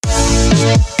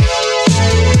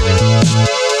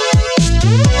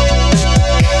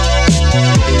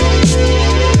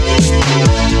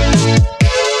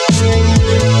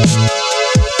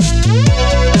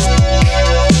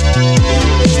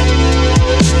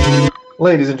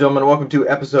Ladies and gentlemen, welcome to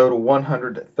episode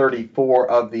 134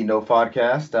 of the No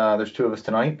Podcast. There's two of us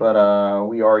tonight, but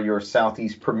we are your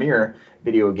Southeast premier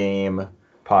video game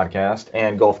podcast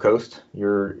and Gulf Coast.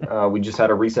 We just had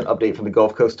a recent update from the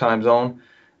Gulf Coast time zone.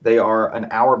 They are an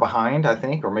hour behind, I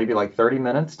think, or maybe like 30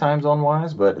 minutes time zone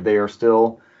wise, but we're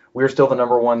still the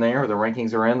number one there. The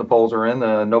rankings are in, the polls are in,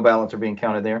 the no ballots are being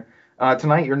counted there.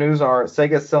 Tonight, your news are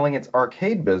Sega selling its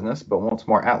arcade business, but wants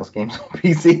more Atlas games on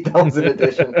PC 1000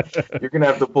 edition. You're going to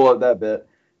have to pull up that bit.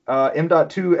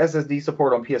 M.2 SSD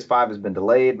support on PS5 has been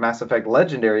delayed. Mass Effect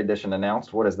Legendary Edition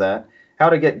announced. What is that? How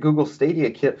to get Google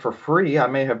Stadia kit for free. I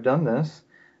may have done this.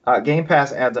 Game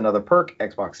Pass adds another perk.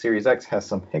 Xbox Series X has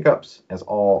some hiccups, as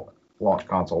all launch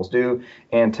consoles do.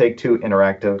 And Take-Two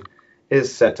Interactive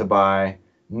is set to buy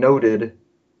noted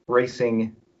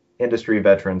racing industry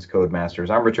veterans,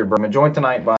 Codemasters. I'm Richard Berman, joined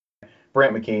tonight by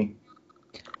Brant McKee.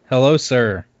 Hello,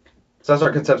 sir. Cesar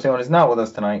Concepcion is not with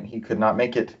us tonight. He could not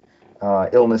make it.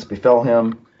 Illness befell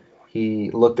him.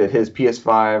 He looked at his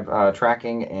PS5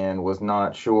 tracking and was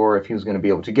not sure if he was going to be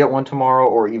able to get one tomorrow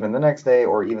or even the next day,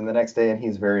 and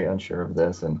he's very unsure of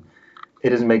this, and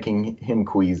it is making him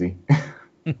queasy.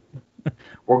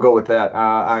 We'll go with that.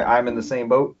 I'm in the same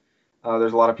boat.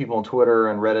 There's a lot of people on Twitter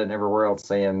and Reddit and everywhere else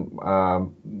saying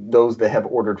those that have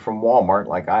ordered from Walmart,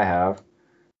 like I have,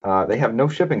 they have no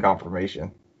shipping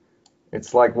confirmation.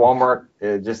 It's like Walmart,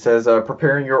 it just says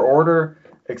preparing your order,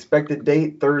 expected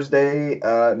date Thursday,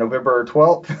 November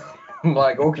 12th. I'm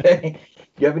like, okay,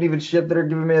 you haven't even shipped it or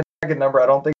given me a packet number. I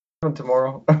don't think it's coming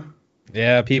tomorrow.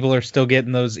 Yeah, people are still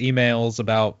getting those emails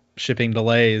about shipping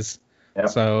delays. Yep.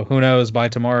 So who knows, by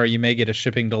tomorrow you may get a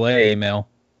shipping delay email.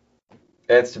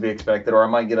 It's to be expected, or I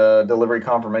might get a delivery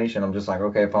confirmation. I'm just like,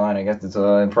 okay, fine. I guess it's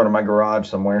in front of my garage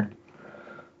somewhere.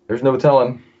 There's no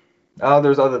telling.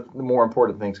 There's other more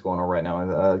important things going on right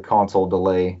now. Console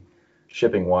delay,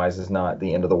 shipping-wise, is not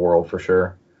the end of the world for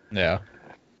sure. Yeah.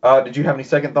 Did you have any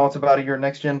second thoughts about your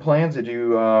next-gen plans? Did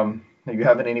you are you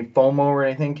having any FOMO or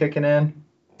anything kicking in?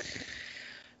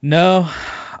 No.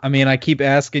 I mean, I keep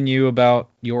asking you about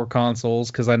your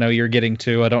consoles because I know you're getting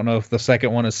two. I don't know if the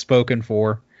second one is spoken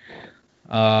for.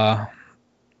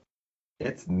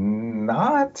 It's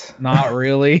not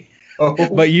really. Oh.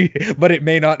 but it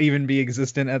may not even be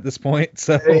existent at this point.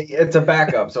 So it's a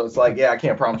backup. So it's like, yeah, I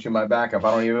can't promise you my backup.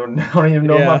 I don't even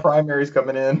know if my primary's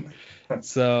coming in.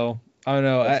 So I don't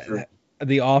know.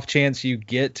 The off chance you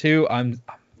get to, I'm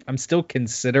still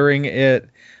considering it,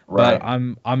 right. But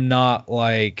I'm not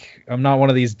one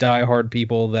of these diehard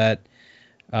people that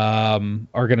are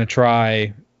gonna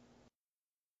try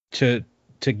to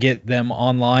get them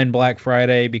online Black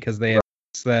Friday because they have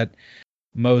that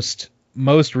most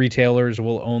retailers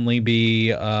will only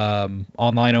be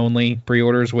online only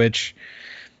pre-orders, which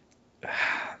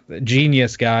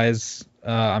genius, guys.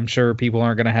 I'm sure people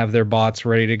aren't going to have their bots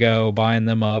ready to go buying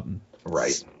them up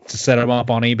to set them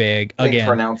up on eBay again. Thanks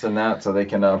for announcing that so they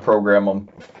can program them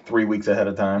 3 weeks ahead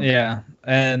of time. Yeah,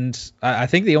 and I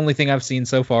think the only thing I've seen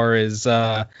so far is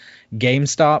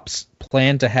GameStop's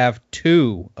plan to have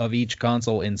 2 of each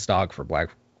console in stock for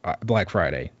Black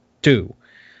Friday. 2.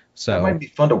 So that might be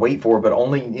fun to wait for, but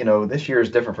only, this year is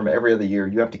different from every other year.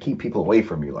 You have to keep people away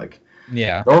from you.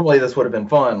 Yeah. Normally this would have been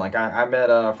fun. Like I met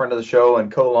a friend of the show and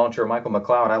co-launcher Michael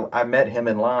McLeod. I met him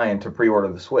in line to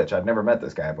pre-order the Switch. I'd never met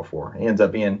this guy before. He ends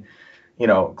up being,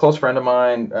 close friend of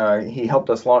mine. He helped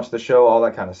us launch the show, all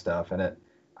that kind of stuff. And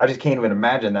I just can't even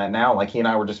imagine that now. Like he and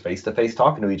I were just face to face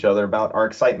talking to each other about our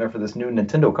excitement for this new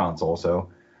Nintendo console. So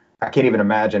I can't even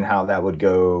imagine how that would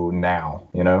go now.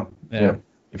 Yeah.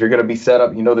 If you're gonna be set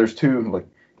up, there's 2. Like,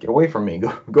 get away from me.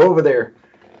 Go over there.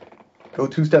 Go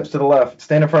 2 steps to the left.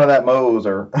 Stand in front of that Moe's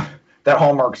or that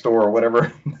Hallmark store or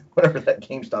whatever that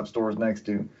GameStop store is next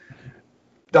to.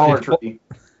 Dollar Tree.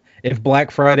 If Black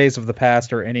Fridays of the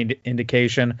past are any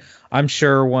indication, I'm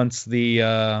sure once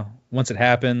it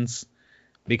happens,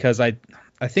 because I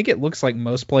think it looks like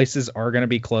most places are going to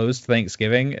be closed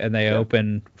Thanksgiving and they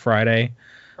open Friday,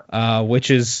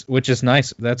 which is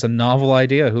nice. That's a novel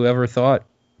idea. Whoever thought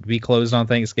be closed on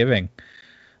Thanksgiving?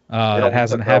 That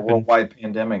hasn't happened. A worldwide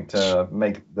pandemic to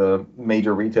make the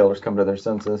major retailers come to their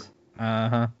senses.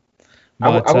 I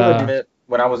will admit,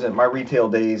 when I was in my retail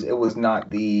days, it was not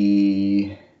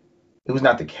the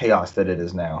chaos that it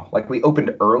is now. Like we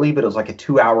opened early, but it was like a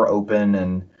 2-hour open,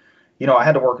 and I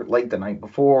had to work late the night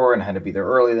before and I had to be there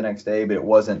early the next day, but it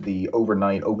wasn't the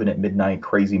overnight open at midnight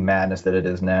crazy madness that it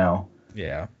is now.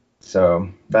 Yeah. So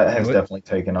that has definitely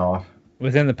taken off.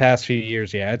 Within the past few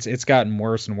years, yeah, it's gotten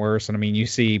worse and worse. And I mean, you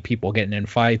see people getting in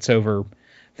fights over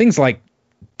things like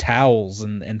towels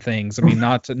and things. I mean,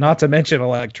 not to mention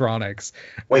electronics.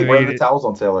 Wait, where are the towels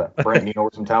on sale at? Brent, you know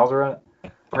where some towels are at?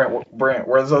 Brent,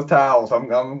 where's those towels? I'm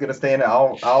gonna stay in.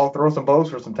 I'll throw some bows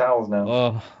for some towels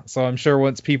now. So I'm sure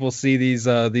once people see these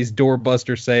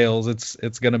doorbuster sales,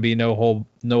 it's gonna be no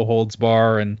holds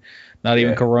bar, and not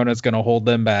even Corona's gonna hold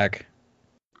them back.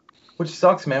 Which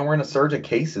sucks, man. We're in a surge of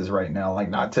cases right now. Like,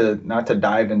 not to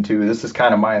dive into, this is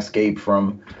kind of my escape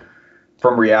from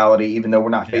reality, even though we're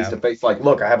not face to face. Like,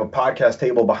 look, I have a podcast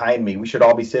table behind me. We should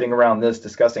all be sitting around this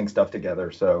discussing stuff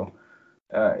together. So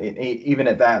even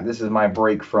at that, this is my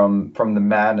break from the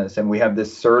madness. And we have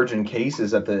this surge in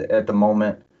cases at the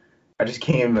moment. I just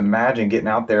can't even imagine getting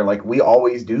out there like we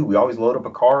always do. We always load up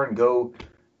a car and go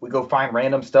find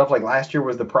random stuff. Like last year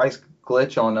was the price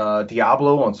glitch on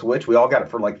Diablo on Switch. We all got it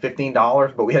for like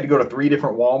 $15, but we had to go to 3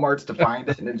 different Walmarts to find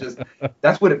it, and it just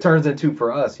that's what it turns into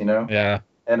for us, you know. Yeah.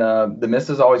 And the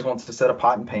missus always wants to set a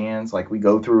pot and pans. Like we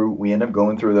end up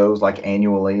going through those like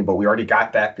annually, but we already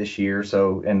got that this year.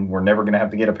 So, and we're never going to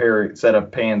have to get a set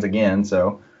of pans again.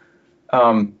 So,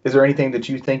 is there anything that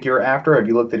you think you're after? Have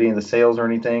you looked at any of the sales or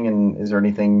anything? And is there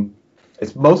anything,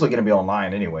 it's mostly going to be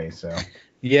online anyway. So,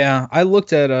 yeah, I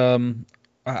looked at,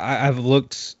 I've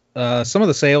looked, some of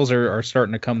the sales are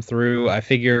starting to come through. I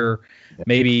figure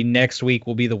maybe next week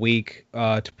will be the week,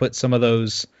 to put some of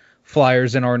those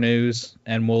flyers in our news,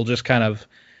 and we'll just kind of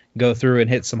go through and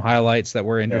hit some highlights that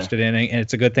we're interested in. And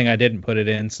it's a good thing I didn't put it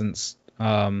in since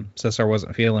I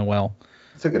wasn't feeling well.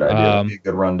 It's a good idea. That'd be a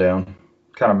good rundown.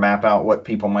 Kind of map out what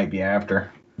people might be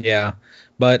after. Yeah.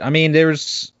 But I mean,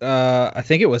 there's I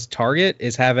think it was Target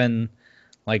is having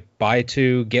like buy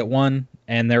 2 get 1,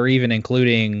 and they're even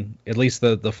including, at least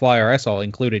the flyer I saw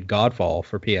included Godfall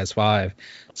for PS5.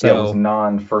 So yeah, it was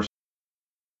non-first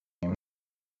game.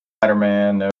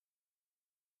 Spider-Man,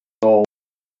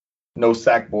 no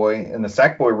Sackboy, and the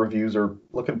Sackboy reviews are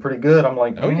looking pretty good. I'm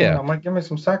like, I might give me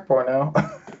some Sackboy now.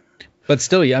 But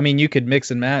still, I mean, you could mix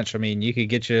and match. I mean, you could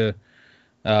get you,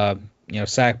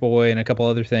 Sackboy and a couple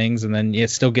other things, and then you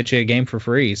still get you a game for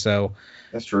free. So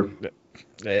that's true.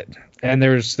 And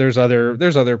there's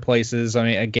other places. I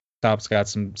mean, GameStop's got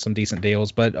some decent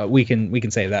deals, but we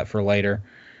can save that for later.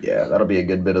 Yeah, that'll be a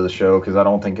good bit of the show, because I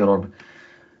don't think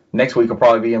next week will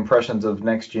probably be impressions of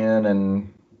next gen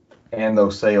and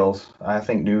those sales. I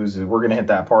think we're going to hit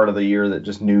that part of the year that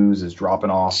just news is dropping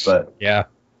off. But yeah,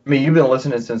 I mean, you've been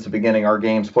listening since the beginning. Our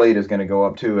games played is going to go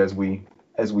up too as we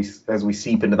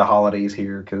seep into the holidays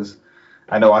here, because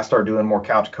I know I start doing more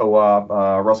couch co-op.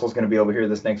 Russell's going to be over here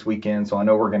this next weekend, so I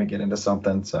know we're going to get into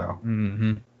something. So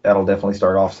that'll definitely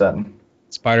start offsetting.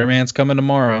 Spider-Man's coming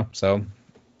tomorrow, so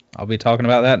I'll be talking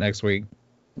about that next week.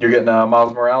 You're getting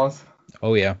Miles Morales?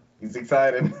 Oh yeah. He's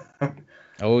excited.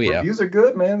 Oh yeah. Reviews are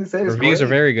good, man. They say it's reviews great. Are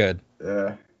very good.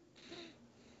 Yeah.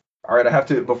 All right, I have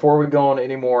to, before we go on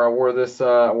anymore, I wore this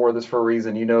for a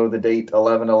reason. You know the date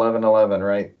 11/11/11,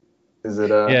 right? Is it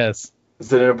Yes.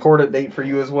 Is it an important date for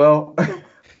you as well?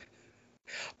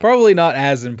 Probably not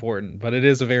as important, but it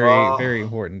is a very very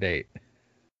important date.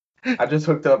 I just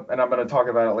hooked up, and I'm going to talk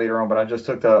about it later on, but I just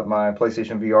hooked up my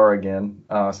PlayStation VR again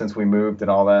since we moved and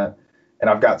all that. And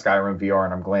I've got Skyrim VR,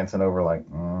 and I'm glancing over like,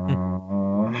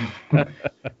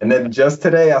 And then just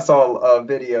today I saw a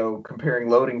video comparing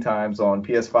loading times on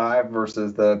PS5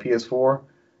 versus the PS4,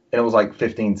 and it was like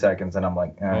 15 seconds, and I'm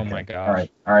like, okay, oh my gosh.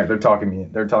 All right, they're talking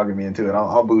me into it.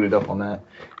 I'll boot it up on that.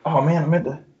 Oh man,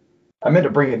 I meant to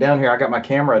bring it down here. I got my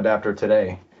camera adapter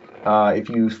today. If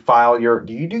you file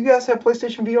do you guys have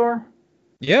PlayStation VR?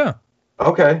 Yeah.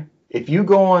 Okay. If you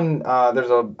go on,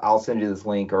 I'll send you this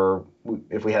link, or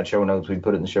if we had show notes, we'd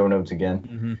put it in the show notes again.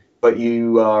 Mm-hmm. But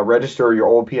you register your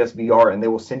old PSVR, and they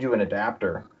will send you an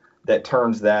adapter that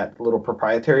turns that little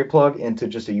proprietary plug into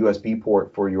just a USB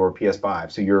port for your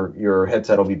PS5. So your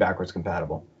headset will be backwards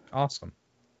compatible. Awesome.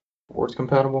 Forwards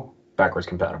compatible, backwards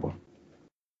compatible.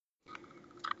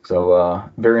 So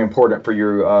very important for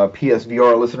your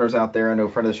PSVR listeners out there. I know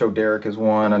a friend of the show, Derek, has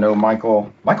one. I know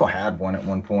Michael had one at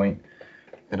one point,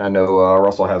 and I know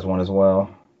Russell has one as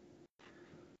well.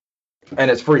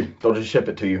 And it's free. They'll just ship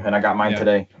it to you. And I got mine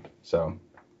today. So,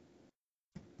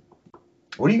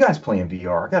 what are you guys playing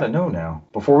VR? I gotta know now.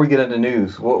 Before we get into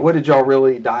news, what did y'all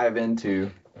really dive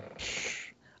into?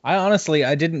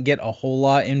 I didn't get a whole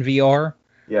lot in VR.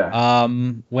 Yeah.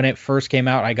 When it first came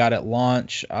out, I got at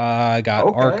launch. I got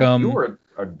Arkham. You were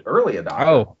an early adopter.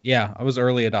 Oh yeah, I was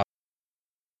early adopter.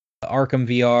 Arkham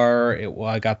VR.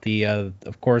 I got the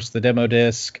of course the demo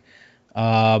disc.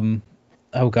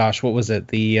 Oh gosh, what was it?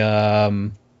 The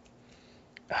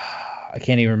I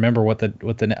can't even remember what the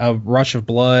Rush of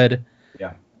Blood.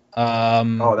 Yeah.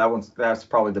 That's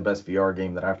probably the best VR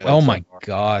game that I've played. Oh my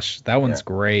gosh, that one's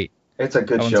great. It's a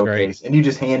good showcase, and you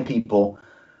just hand people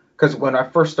because when I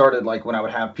first started, like when I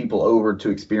would have people over to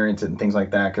experience it and things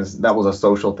like that, because that was a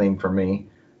social thing for me.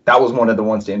 That was one of the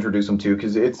ones to introduce them to,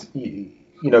 because it's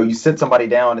you sit somebody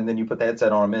down and then you put the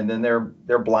headset on them and then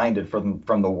they're blinded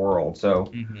from the world.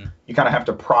 So you kind of have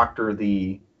to proctor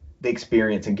the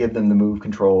experience and give them the move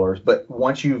controllers. But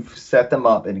once you've set them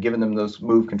up and given them those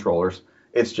move controllers,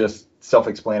 it's just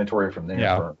self-explanatory from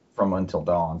there from Until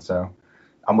Dawn. So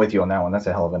I'm with you on that one. That's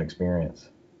a hell of an experience.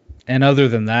 And other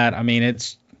than that, I mean,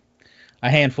 it's a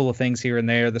handful of things here and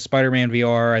there. The Spider-Man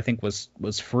VR, I think, was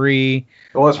free.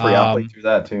 It was free. I played through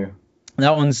that too.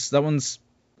 That one's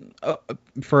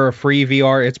for a free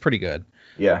VR. It's pretty good.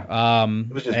 Yeah.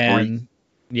 It was just brief.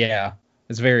 Yeah,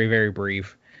 it's very, very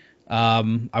brief.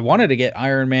 I wanted to get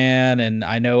Iron Man, and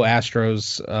I know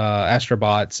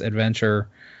Astrobot's Adventure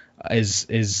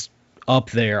is up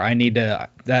there. I need to.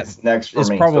 That's next for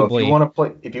me. Probably, so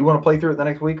if you want to play through it the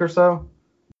next week or so,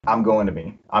 I'm going to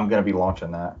be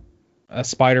launching that.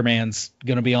 Spider-Man's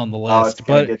gonna be on the list, it's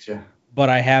gonna get you. But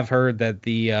I have heard that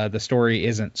the story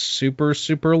isn't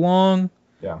super long.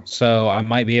 Yeah. So I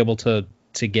might be able to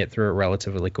get through it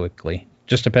relatively quickly,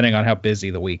 just depending on how busy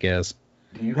the week is.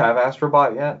 Do you have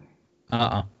Astrobot yet?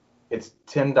 It's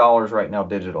 $10 right now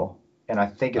digital, and I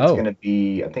think it's gonna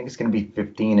be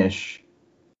 15-ish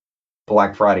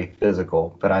Black Friday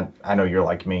physical. But I know you're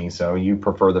like me, so you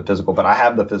prefer the physical. But I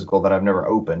have the physical that I've never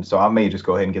opened, so I may just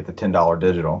go ahead and get the $10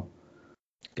 digital.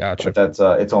 Gotcha. But that's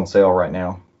it's on sale right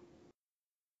now.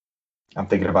 I'm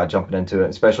thinking about jumping into it,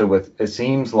 especially with, it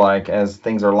seems like as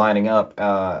things are lining up,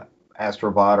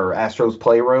 Astrobot or Astro's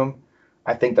Playroom,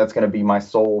 I think that's going to be my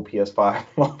sole PS5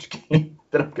 launch game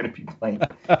that I'm going to be playing.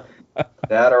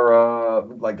 That or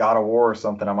like God of War or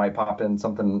something. I might pop in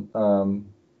something,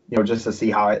 just to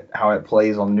see how it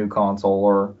plays on the new console,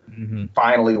 or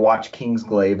finally watch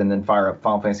Kingsglaive and then fire up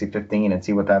Final Fantasy 15 and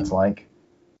see what that's like.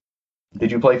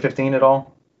 Did you play 15 at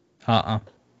all?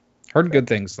 Heard good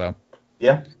things though.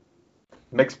 Yeah.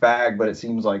 Mixed bag, but it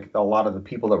seems like a lot of the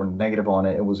people that were negative on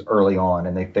it was early on,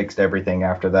 and they fixed everything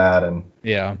after that. And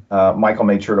Michael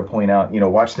made sure to point out,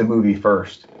 watch the movie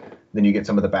first, then you get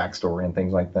some of the backstory and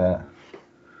things like that.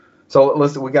 So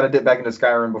listen, we got to dip back into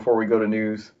Skyrim before we go to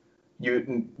news.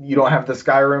 You don't have the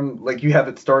Skyrim, like you have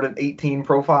it started 18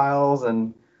 profiles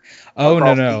and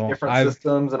different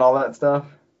systems and all that stuff.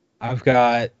 I've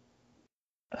got.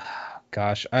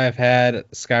 Gosh, I've had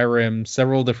Skyrim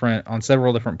on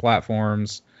several different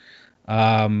platforms.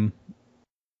 I've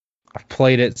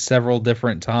played it several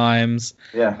different times.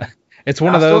 Yeah. It's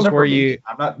one of those where I'm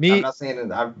not saying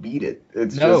that I've beat it.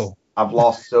 It's just I've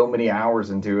lost so many hours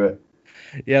into it.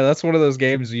 Yeah, that's one of those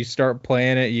games you start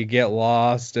playing it, you get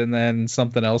lost, and then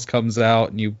something else comes out,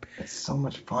 and you. It's so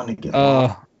much fun to get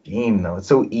lost in the game, though. It's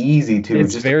so easy to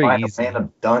just very find easy. a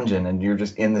random dungeon, and you're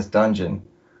just in this dungeon.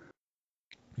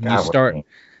 You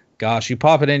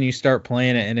pop it in, you start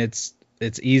playing it, and it's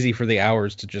easy for the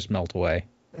hours to just melt away.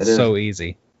 It's so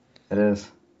easy. It is.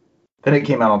 Then it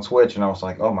came out on Switch, and I was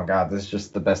like, oh my god, this is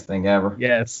just the best thing ever.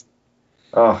 Yes.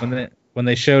 Oh. When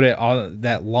they showed it on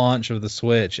that launch of the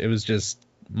Switch, it was just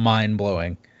mind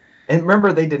blowing. And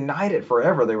remember, they denied it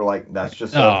forever. They were like, that's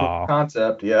just a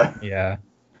concept. Yeah. Yeah.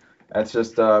 That's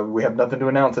just, we have nothing to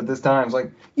announce at this time. It's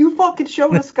like, you fucking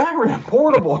showed us Skyrim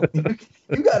Portable.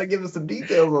 You got to give us some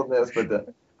details on this.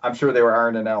 But I'm sure they were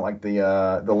ironing out like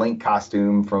the Link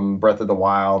costume from Breath of the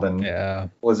Wild,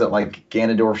 and was it like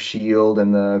Ganondorf's shield,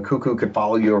 and the cuckoo could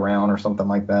follow you around or something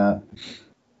like that.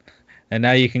 And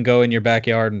now you can go in your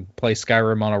backyard and play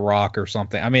Skyrim on a rock or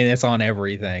something. I mean, it's on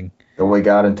everything. The way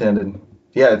God intended.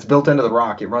 Yeah, it's built into the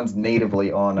rock. It runs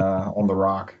natively on the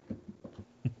rock.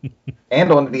 And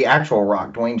on the actual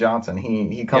rock, Dwayne Johnson.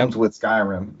 He comes with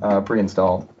Skyrim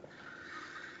pre-installed.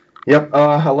 Yep,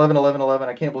 11-11-11.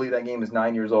 I can't believe that game is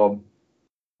 9 years old.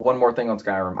 One more thing on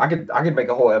Skyrim. I could make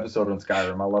a whole episode on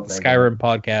Skyrim. I love that Skyrim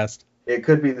podcast. It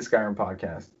could be the Skyrim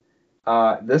podcast.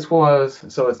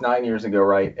 So it's 9 years ago,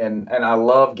 right? And I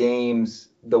love games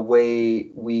the way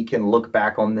we can look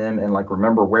back on them and like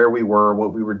remember where we were,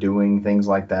 what we were doing, things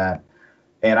like that.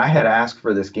 And I had asked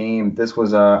for this game. This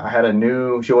was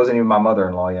she wasn't even my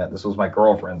mother-in-law yet. This was my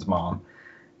girlfriend's mom.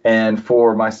 And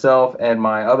for myself and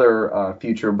my other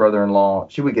future brother-in-law,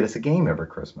 she would get us a game every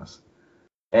Christmas.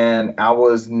 And I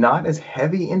was not as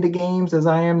heavy into games as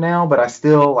I am now, but I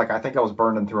still, I think I was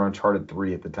burning through Uncharted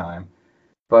 3 at the time.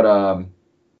 But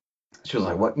she was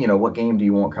like, what game do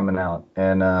you want coming out?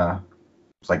 And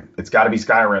it's like, it's got to be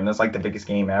Skyrim. That's like the biggest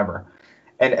game ever.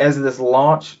 And as this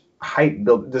launch hype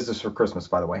build, this is for Christmas,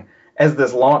 by the way. As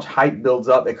this launch hype builds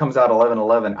up, it comes out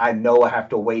 11/11. I know I have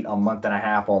to wait a month and a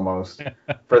half almost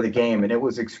for the game, and it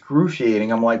was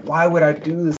excruciating. I'm like, why would I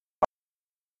do this?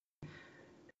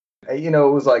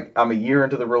 it was like I'm a year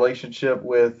into the relationship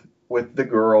with the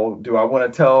girl. Do I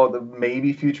want to tell the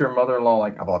maybe future mother-in-law,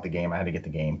 like, I bought the game, I had to get the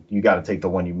game. You got to take the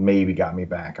one you maybe got me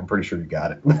back. I'm pretty sure you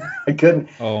got it. I couldn't.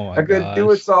 Oh my I couldn't do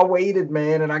it, gosh. so I waited,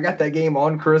 man, and I got that game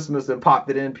on Christmas and popped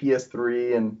it in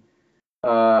PS3, and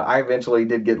I eventually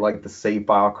did get like the save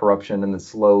file corruption and the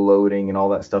slow loading and all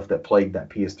that stuff that plagued that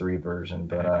PS3 version.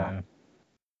 But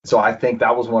so I think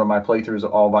that was one of my playthroughs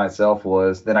all by itself.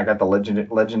 Was then I got the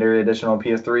legendary edition on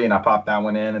PS3 and I popped that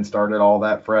one in and started all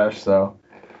that fresh. So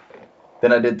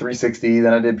then I did 360,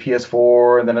 then I did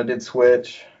PS4, then I did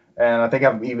Switch, and I think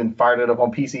I've even fired it up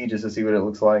on PC just to see what it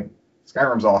looks like.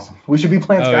 Skyrim's awesome. We should be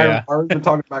playing Skyrim. Yeah. We've been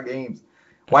talking about games.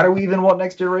 Why do we even want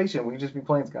next generation? We just be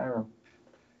playing Skyrim.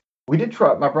 We did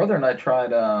try. My brother and I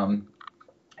tried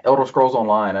Elder Scrolls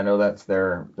Online. I know that's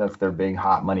their big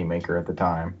hot money maker at the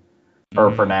time,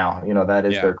 or for now. That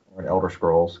is their current Elder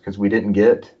Scrolls, because we didn't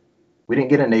get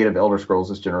a native Elder Scrolls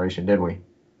this generation, did we?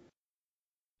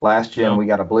 Last gen we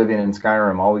got Oblivion and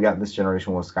Skyrim. All we got this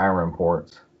generation was Skyrim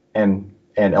ports and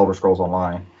Elder Scrolls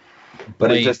Online.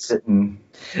 But it just didn't.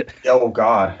 Oh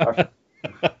God,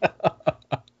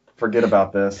 forget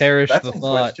about this. Perish That's the in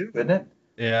thought. Switch too, isn't it?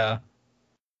 Yeah.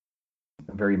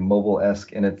 Very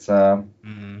mobile-esque in its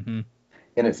in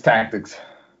its tactics.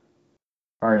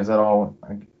 All right, is that all?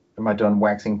 Am I done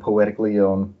waxing poetically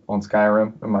on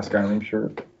Skyrim in my Skyrim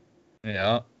shirt?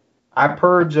 Yeah. I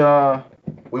purge.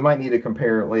 We might need to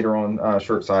compare later on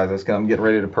shirt sizes, because I'm getting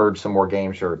ready to purge some more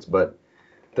game shirts. But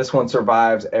this one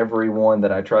survives every one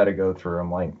that I try to go through.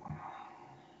 I'm like,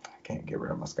 I can't get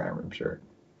rid of my Skyrim shirt.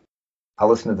 I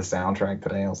listened to the soundtrack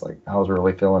today. I was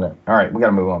really feeling it. All right, we got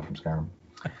to move on from Skyrim.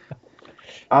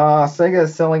 Sega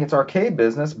is selling its arcade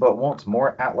business, but wants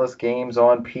more Atlas games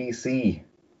on PC.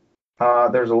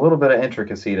 There's a little bit of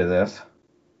intricacy to this.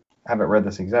 I haven't read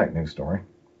this exact news story.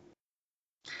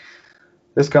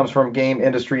 This comes from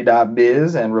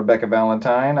GameIndustry.biz and Rebecca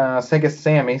Valentine. Sega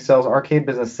Sammy sells arcade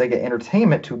business Sega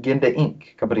Entertainment to Genda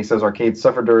Inc. Company says arcade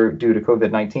suffered due to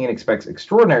COVID-19, expects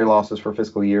extraordinary losses for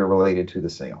fiscal year related to the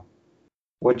sale,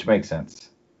 which makes sense,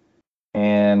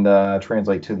 and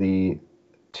translate to the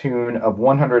tune of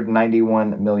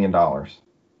 $191 million.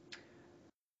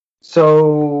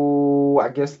 So I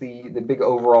guess the big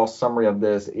overall summary of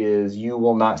this is you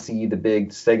will not see the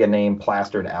big Sega name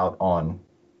plastered out on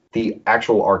the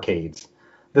actual arcades.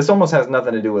 This almost has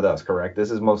nothing to do with us, correct?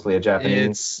 This is mostly a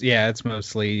Japanese. It's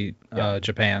mostly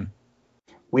Japan.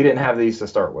 We didn't have these to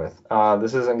start with.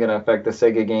 This isn't going to affect the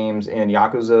Sega games in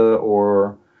Yakuza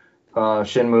or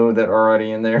Shenmue that are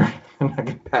already in there. I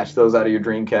can patch those out of your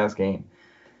Dreamcast game.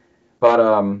 But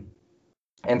and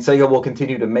Sega will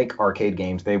continue to make arcade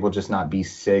games. They will just not be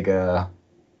Sega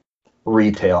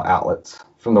retail outlets,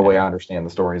 from the way I understand the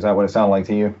story. Is that what it sounded like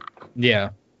to you?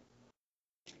 Yeah.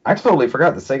 I totally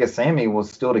forgot the Sega Sammy was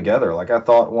still together. Like, I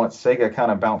thought once Sega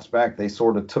kind of bounced back, they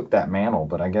sort of took that mantle,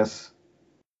 but I guess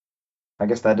that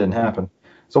didn't happen.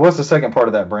 So what's the second part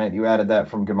of that, Brent? You added that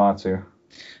from Gematsu.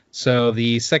 So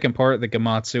the second part, the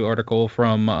Gematsu article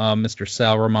from Mr.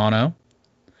 Sal Romano,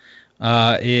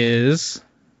 is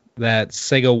that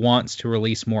Sega wants to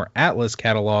release more Atlas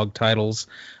catalog titles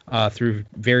through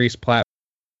various platforms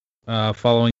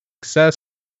following success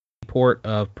port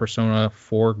of Persona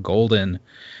 4 Golden.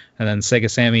 And then Sega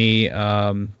Sammy,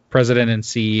 president and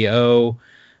CEO,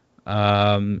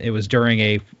 it was during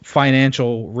a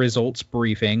financial results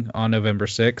briefing on November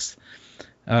 6th.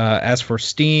 As for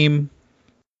Steam,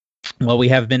 while we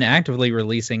have been actively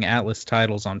releasing Atlas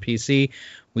titles on PC,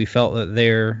 we felt that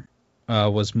there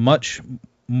was much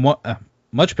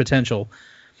potential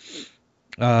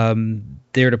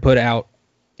there to put out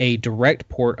a direct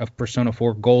port of Persona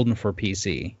 4 Golden for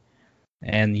PC.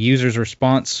 And the user's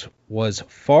response was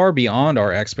far beyond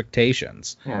our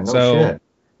expectations. Yeah, shit.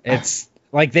 It's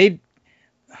like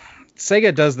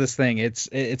Sega does this thing.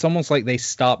 It's almost like they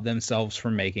stop themselves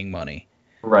from making money.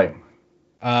 Right.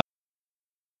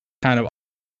 Kind of.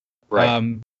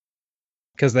 Right.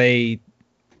 Because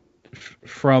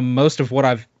from most of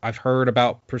what I've heard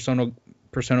about Persona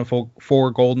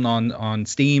 4 Golden on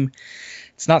Steam,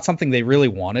 it's not something they really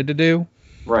wanted to do.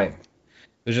 Right.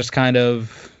 It was just kind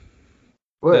of.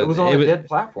 Well, it was on a dead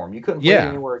platform. You couldn't play it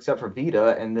anywhere except for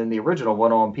Vita, and then the original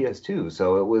went on PS2.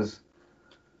 So it was,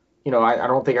 I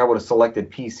don't think I would have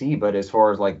selected PC, but as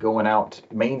far as like going out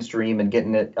mainstream and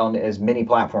getting it on as many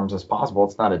platforms as possible,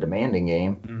 it's not a demanding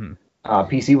game. Mm-hmm.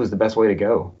 PC was the best way to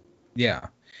go. Yeah,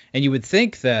 and you would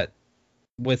think that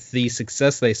with the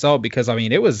success they saw, because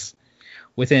it was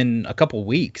within a couple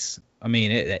weeks.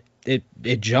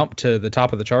 it jumped to the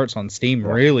top of the charts on Steam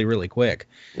really, really quick.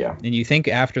 Yeah. And you think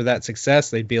after that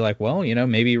success, they'd be like, well,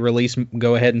 maybe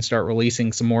go ahead and start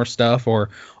releasing some more stuff, or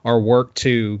work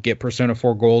to get Persona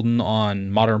 4 Golden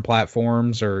on modern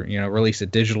platforms, or, release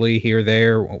it digitally here,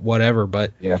 there, whatever.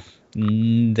 But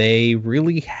they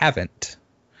really haven't.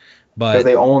 Because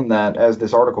they own that, as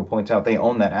this article points out, they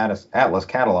own that Atlus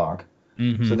catalog.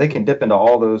 Mm-hmm. So they can dip into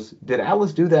all those. Did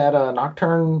Atlus do that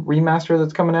Nocturne remaster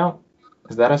that's coming out?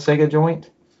 Is that a Sega joint?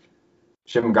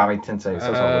 Shin Megami Tensei.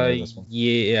 This one.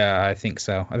 Yeah, I think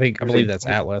so. I believe that's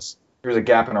Atlus. There's a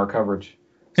gap in our coverage.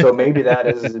 So maybe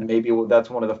that's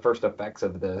one of the first effects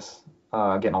of this,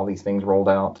 getting all these things rolled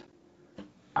out.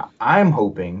 I'm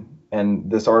hoping,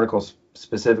 and this article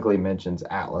specifically mentions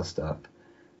Atlus stuff,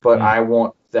 but I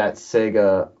want that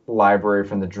Sega library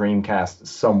from the Dreamcast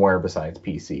somewhere besides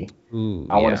PC.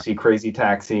 I want to see Crazy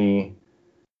Taxi.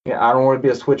 Yeah, I don't want to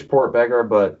be a Switch port beggar,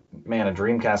 but man, a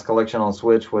Dreamcast collection on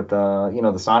Switch with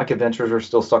the Sonic Adventures are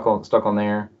still stuck on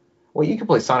there. Well, you can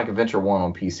play Sonic Adventure 1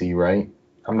 on PC, right?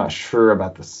 I'm not sure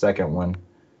about the second one.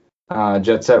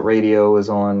 Jet Set Radio is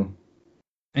on.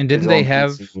 And didn't they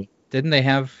have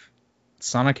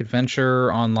Sonic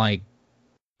Adventure on like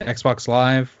Xbox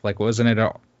Live? Like, wasn't it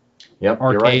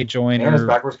arcade joint? And it's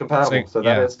backwards compatible, so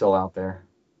that is still out there.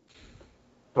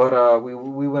 But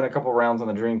we went a couple rounds on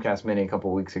the Dreamcast Mini a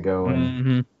couple weeks ago,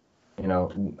 and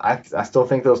I still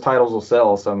think those titles will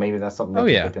sell. So maybe that's something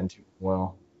they can dip into.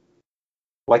 Well,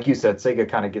 like you said, Sega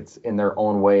kind of gets in their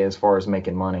own way as far as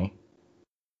making money,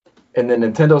 and then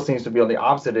Nintendo seems to be on the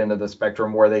opposite end of the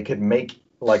spectrum, where they could make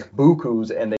like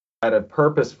bukus and they try to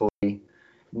purposefully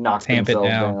knock themselves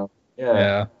down.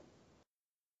 Yeah.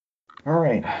 All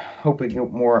right. Hope we get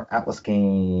more Atlus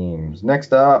games.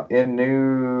 Next up in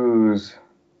news.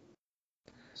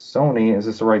 Sony, is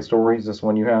this the right story? Is this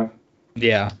one you have?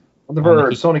 Yeah. On The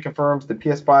Verge, Sony confirms the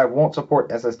PS5 won't support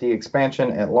SSD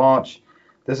expansion at launch.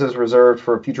 This is reserved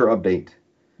for a future update.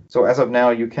 So as of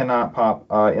now, you cannot pop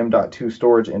M.2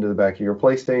 storage into the back of your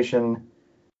PlayStation.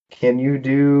 Can you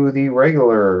do the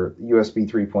regular USB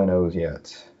 3.0s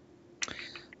yet?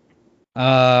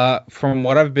 From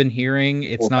what I've been hearing,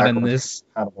 it's not in this.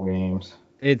 Games.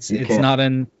 It's not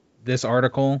in this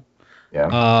article.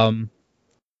 Yeah.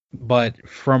 But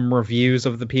from reviews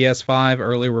of the PS5,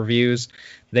 early reviews,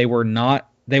 they were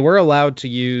allowed to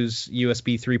use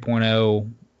USB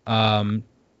 3.0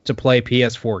 to play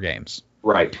PS4 games.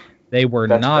 Right. They were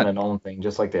That's been a known thing,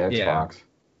 just like the Xbox. Yeah,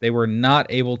 they were not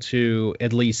able to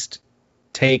at least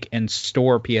take and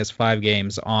store PS5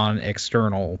 games on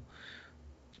external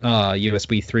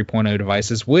USB 3.0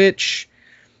 devices, which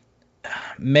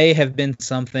may have been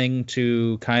something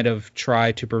to kind of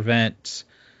try to prevent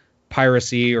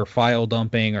piracy or file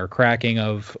dumping or cracking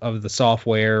of the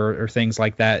software or things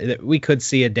like that. We could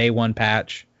see a day one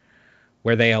patch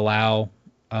where they allow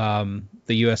the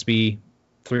USB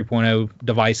 3.0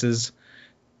 devices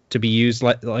to be used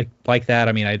like that.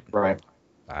 I mean,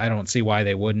 I don't see why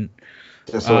they wouldn't.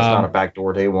 Just so it's not a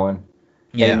backdoor day one.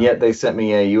 Yeah. And yet they sent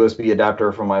me a USB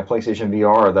adapter from my PlayStation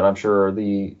VR that I'm sure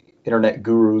the internet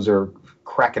gurus are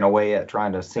cracking away at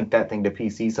trying to sync that thing to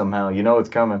PC somehow. You know it's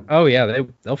coming. Oh yeah,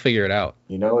 they'll figure it out.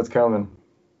 You know it's coming.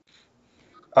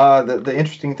 The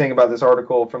interesting thing about this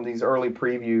article from these early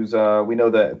previews, we know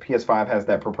that PS5 has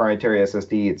that proprietary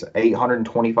SSD. It's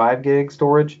 825 gig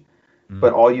storage,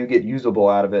 but all you get usable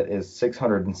out of it is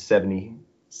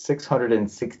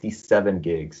 667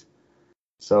 gigs.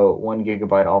 So 1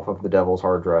 gigabyte off of the devil's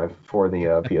hard drive for the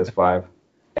PS5.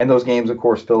 And those games, of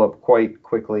course, fill up quite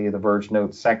quickly. The Verge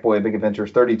notes Sackboy Big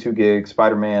Adventures 32 gigs,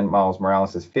 Spider-Man Miles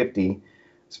Morales is 50,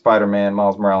 Spider-Man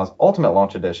Miles Morales Ultimate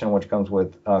Launch Edition, which comes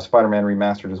with Spider-Man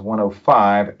Remastered, is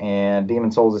 105, and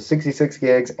Demon's Souls is 66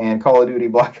 gigs, and Call of Duty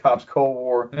Black Ops Cold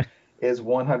War is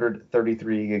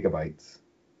 133 gigabytes.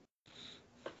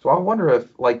 So I wonder if,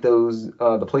 like those,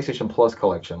 the PlayStation Plus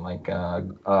collection, like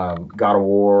God of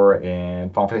War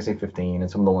and Final Fantasy 15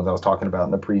 and some of the ones I was talking about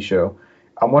in the pre-show,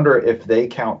 I wonder if they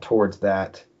count towards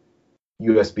that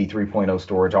USB 3.0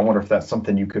 storage. I wonder if that's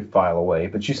something you could file away,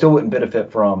 but you still wouldn't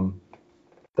benefit from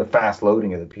the fast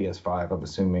loading of the PS5, I'm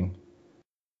assuming.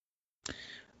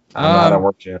 I don't know how that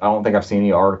works yet. I don't think I've seen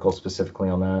any articles specifically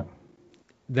on that.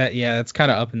 That's kind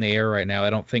of up in the air right now.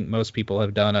 I don't think most people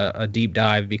have done a deep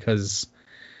dive because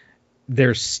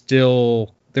they're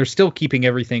still keeping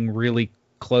everything really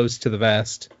close to the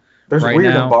vest. There's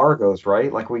weird embargoes,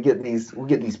 right? Like we get these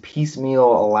piecemeal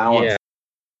allowances. Yeah.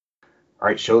 All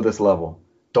right, show this level.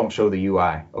 Don't show the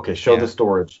UI. Okay, show the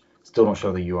storage. Still don't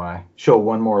show the UI. Show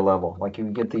one more level. Like you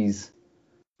get these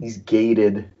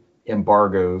gated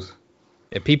embargoes.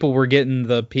 Yeah, people were getting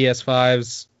the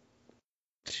PS5s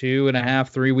 2.5,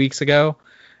 3 weeks ago,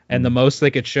 and the most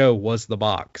they could show was the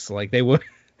box. Like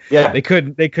Yeah. they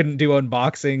couldn't do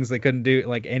unboxings. They couldn't do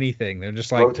like anything. They're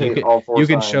just like, rotate all four you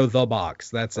can sides. show the box.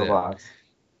 That's The it. box.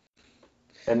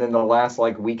 And then the last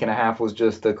like week and a half was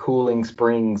just the Cooling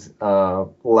Springs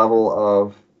level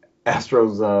of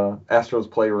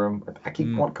Astros Playroom. I keep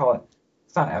wanting to call it.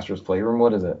 It's not Astros Playroom.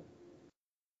 What is it?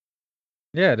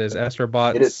 Yeah, it is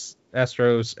Astrobots. It is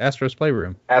Astros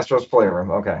Playroom. Astros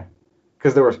Playroom. Okay.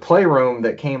 Because there was Playroom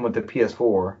that came with the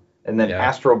PS4, and then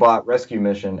Astrobot Rescue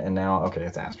Mission, and now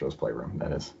it's Astros Playroom.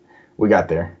 That is, we got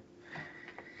there.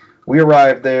 We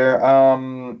arrived there.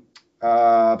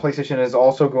 PlayStation is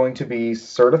also going to be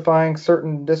certifying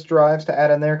certain disk drives to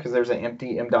add in there because there's an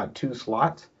empty M.2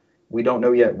 slot. We don't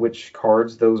know yet which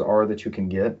cards those are that you can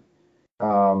get.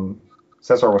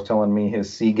 Cesar was telling me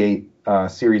his Seagate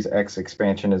Series X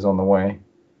expansion is on the way.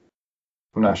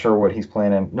 I'm not sure what he's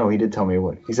planning. No, he did tell me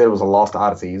what. He said it was a Lost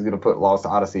Odyssey. He's going to put Lost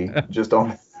Odyssey just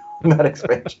on that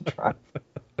expansion drive.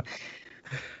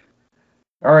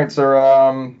 All right, sir.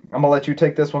 I'm going to let you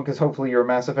take this one because hopefully your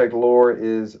Mass Effect lore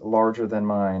is larger than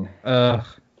mine.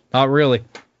 Not really.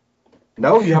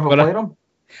 No, you haven't played them?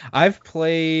 I've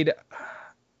played...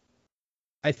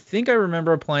 I think I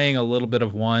remember playing a little bit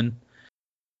of one.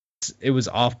 It was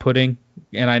off-putting,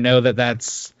 and I know that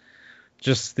that's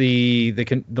just the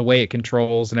way it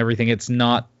controls and everything. It's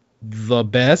not the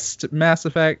best Mass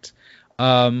Effect.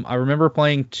 I remember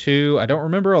playing 2. I don't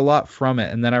remember a lot from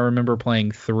it, and then I remember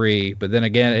playing 3. But then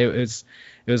again, it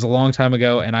was a long time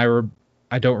ago, and I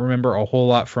don't remember a whole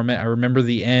lot from it. I remember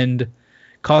the end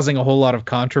causing a whole lot of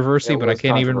controversy, but I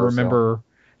can't even remember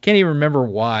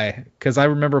why. Because I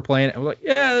remember playing it, I'm like,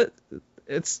 yeah,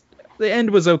 the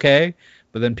end was okay,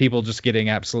 but then people just getting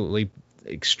absolutely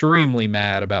extremely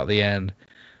mad about the end.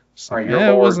 So,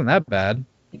 it wasn't that bad.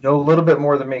 You know a little bit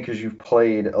more than me because you've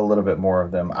played a little bit more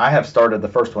of them. I have started the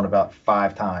first one about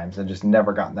 5 times and just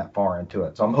never gotten that far into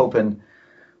it. So I'm hoping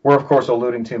we're, of course,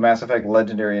 alluding to Mass Effect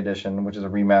Legendary Edition, which is a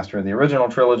remaster of the original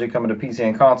trilogy coming to PC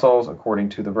and consoles, according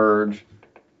to The Verge.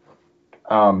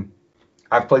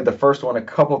 I've played the first one a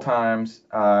couple times.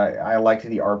 I liked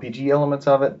the RPG elements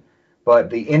of it, but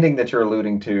the ending that you're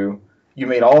alluding to, you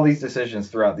made all these decisions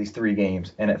throughout these 3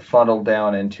 games, and it funneled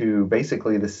down into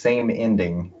basically the same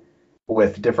ending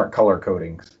with different color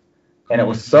codings. And it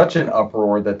was such an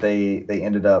uproar that they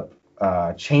ended up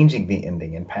changing the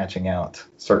ending and patching out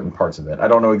certain parts of it. I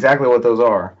don't know exactly what those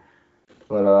are,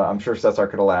 but I'm sure Cesar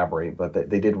could elaborate. But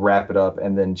they did wrap it up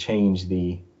and then change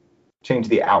the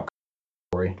outcome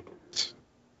story.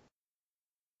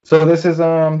 So this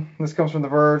comes from The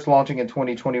Verge, launching in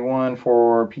 2021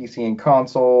 for PC and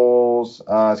consoles.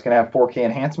 It's going to have 4K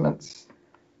enhancements,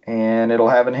 and it'll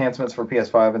have enhancements for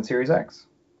PS5 and Series X.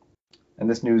 And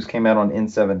this news came out on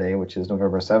N7 Day, which is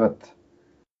November 7th.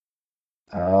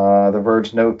 The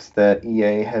Verge notes that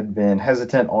EA had been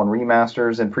hesitant on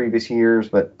remasters in previous years,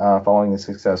 but following the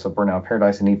success of Burnout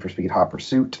Paradise and Need for Speed Hot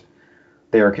Pursuit,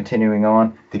 they are continuing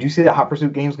on. Did you see that Hot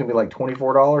Pursuit game is going to be like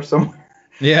 $24 somewhere?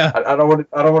 Yeah. I don't want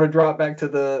to drop back to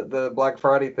the Black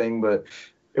Friday thing, but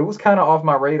it was kind of off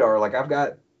my radar. Like, I've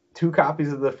got 2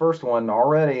 copies of the first one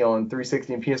already on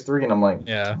 360 and PS3, and I'm like,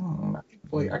 yeah.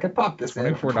 I could pop this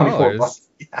in for $24.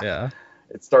 Yeah.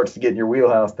 It starts to get in your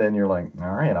wheelhouse. Then you're like, all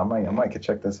right, I might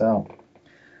check this out.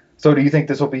 So, do you think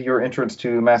this will be your entrance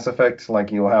to Mass Effect?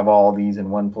 Like, you'll have all these in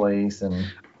one place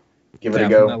and give it a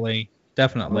go?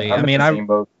 Definitely. I mean, I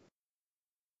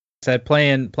said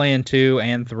playing 2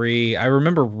 and 3. I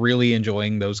remember really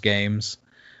enjoying those games.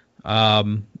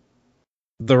 The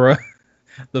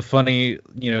funny,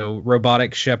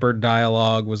 robotic shepherd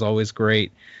dialogue was always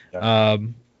great. Yeah.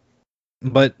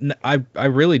 But I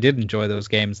really did enjoy those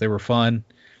games. They were fun.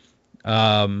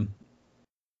 And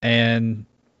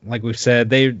like we've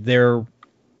said, they're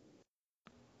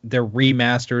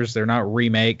remasters. They're not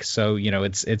remakes. So,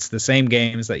 it's the same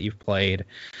games that you've played.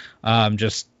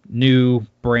 Just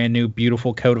brand new,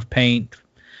 beautiful coat of paint.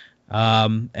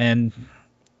 And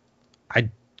I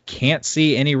can't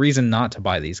see any reason not to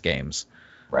buy these games.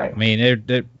 Right. I mean,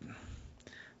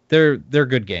 they're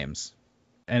good games.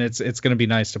 And it's going to be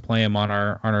nice to play them on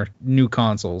our new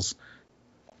consoles.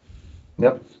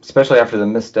 Yep, especially after the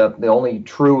misstep. The only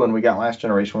true one we got last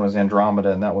generation was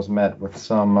Andromeda, and that was met with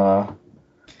some...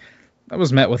 That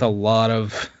was met with a lot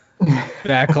of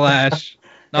backlash.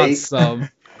 Not some.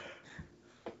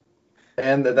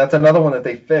 And that's another one that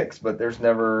they fixed, but there's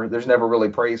never really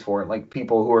praise for it. Like,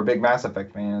 people who are big Mass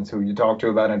Effect fans who you talk to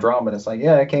about Andromeda, it's like,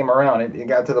 yeah, it came around. It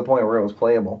got to the point where it was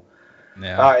playable.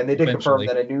 Yeah, and they did confirm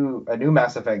that a new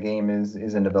Mass Effect game is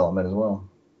in development as well.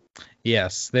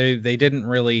 Yes, they didn't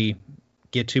really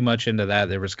get too much into that.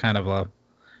 There was kind of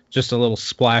just a little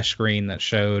splash screen that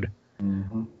showed.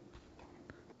 Mm-hmm.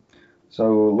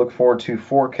 So look forward to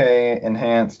 4K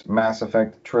enhanced Mass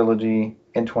Effect trilogy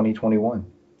in 2021.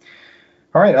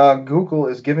 All right, Google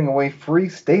is giving away free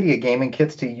Stadia gaming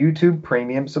kits to YouTube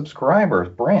Premium subscribers.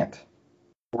 Brant,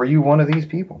 were you one of these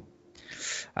people?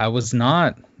 I was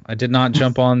not. I did not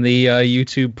jump on the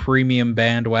YouTube Premium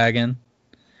bandwagon.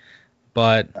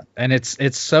 And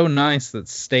it's so nice that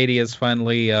Stadia is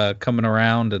finally coming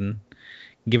around and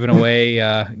giving away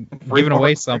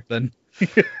something.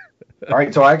 All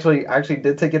right, so I actually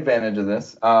did take advantage of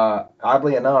this.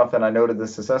 Oddly enough, and I noted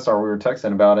this to Cesar, we were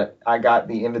texting about it. I got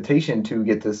the invitation to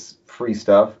get this free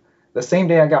stuff the same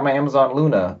day I got my Amazon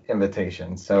Luna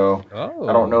invitation. So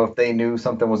I don't know if they knew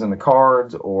something was in the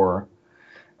cards or.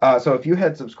 So if you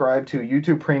had subscribed to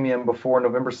YouTube Premium before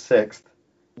November 6th,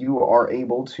 you are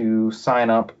able to sign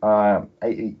up.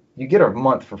 You get a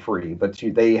month for free, but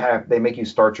they make you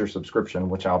start your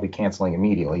subscription, which I'll be canceling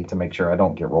immediately to make sure I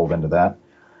don't get rolled into that.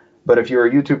 But if you're a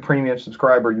YouTube Premium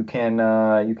subscriber, you can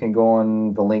go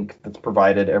on the link that's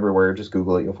provided everywhere. Just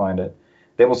Google it, you'll find it.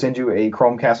 They will send you a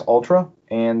Chromecast Ultra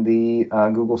and the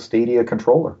Google Stadia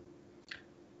controller.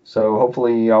 So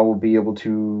hopefully I will be able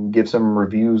to give some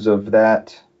reviews of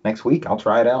that next week. I'll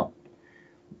try it out.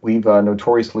 We've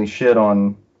notoriously shit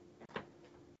on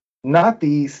not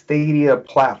the Stadia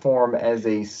platform as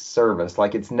a service.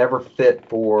 Like, it's never fit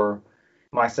for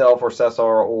myself or Cesar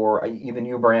or even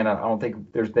you, Brandon. I don't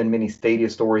think there's been many Stadia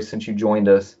stories since you joined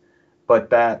us,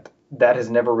 but that has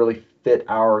never really fit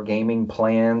our gaming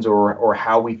plans or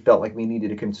how we felt like we needed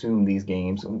to consume these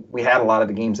games. We had a lot of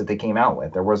the games that they came out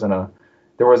with. There wasn't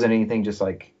anything just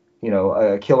like,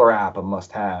 a killer app, a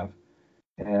must have.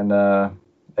 And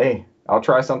hey, I'll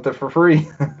try something for free.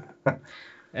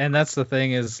 And that's the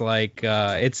thing is, like,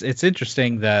 it's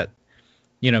interesting that,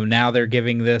 now they're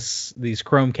giving these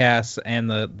Chromecasts and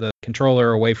the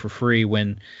controller away for free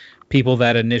when people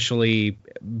that initially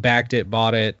backed it,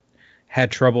 bought it, had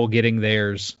trouble getting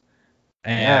theirs.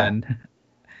 And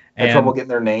had trouble getting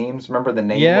their names. Remember, the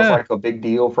name was like a big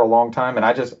deal for a long time, and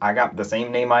I got the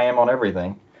same name I am on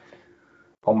everything.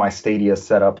 On my Stadia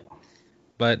setup.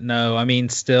 But no,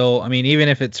 even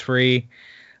if it's free,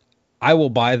 I will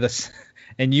buy this,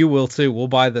 and you will too. We'll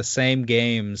buy the same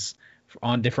games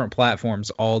on different platforms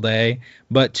all day.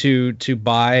 But to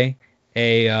buy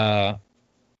a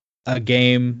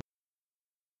game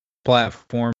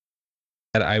platform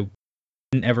that I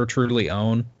didn't ever truly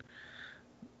own,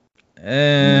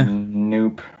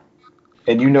 nope.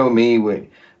 And you know me,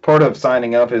 part of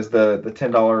signing up is the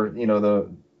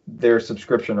 $10, their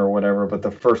subscription or whatever, but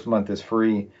the first month is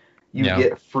free. You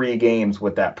get free games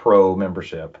with that pro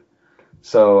membership.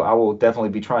 So I will definitely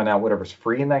be trying out whatever's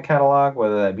free in that catalog,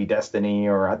 whether that be Destiny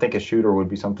or I think a shooter would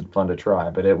be something fun to try,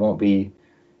 but it won't be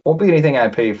anything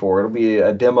I'd pay for. It'll be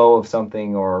a demo of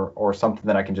something or something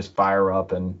that I can just fire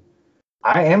up. And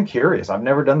I am curious. I've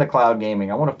never done the cloud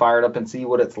gaming. I want to fire it up and see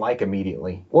what it's like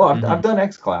immediately. Well, I've done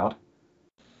xCloud.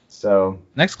 So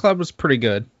xCloud was pretty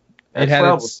good.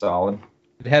 xCloud was solid.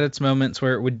 It had its moments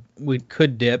where we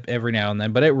could dip every now and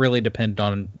then, but it really depended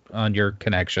on your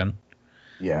connection.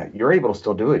 Yeah, you're able to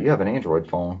still do it. You have an Android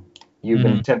phone. You've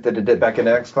been tempted to dip back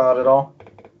into xCloud at all?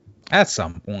 At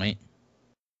some point.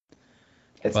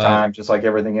 It's time, just like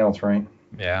everything else, right?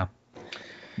 Yeah.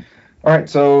 All right,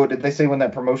 so did they say when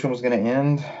that promotion was going to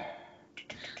end?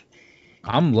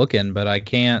 I'm looking, but I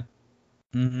can't.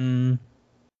 Their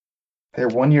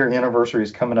 1 year anniversary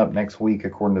is coming up next week,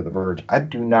 according to The Verge. I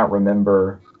do not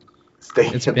remember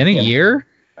Stadia. It's been a year?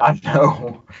 I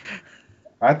know.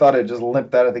 I thought it just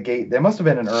limped out of the gate. They must have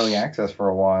been in early access for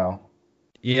a while.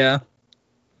 Yeah.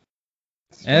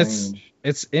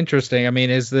 It's interesting. I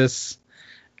mean, is this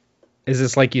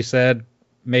like you said,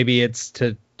 maybe it's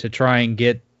to try and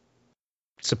get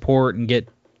support and get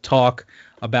talk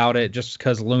about it just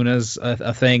because Luna's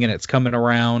a thing and it's coming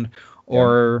around,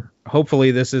 or hopefully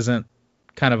this isn't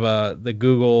kind of the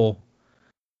Google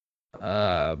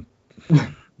nail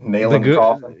in the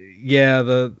coffin. Yeah,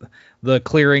 the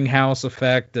clearinghouse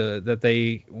effect that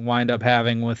they wind up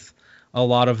having with a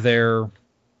lot of their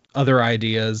other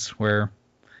ideas, where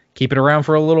keep it around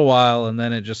for a little while and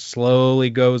then it just slowly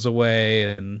goes away.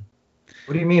 And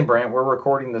what do you mean, Brant? We're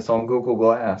recording this on Google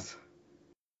Glass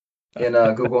in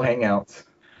Google Hangouts.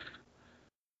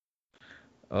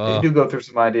 They do go through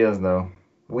some ideas, though.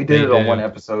 We did it on one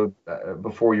episode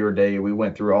before your day. We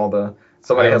went through all the.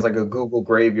 Somebody has like a Google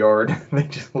graveyard. They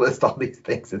just list all these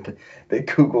things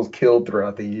that Google's killed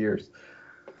throughout the years.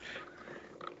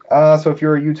 So if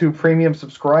you're a YouTube Premium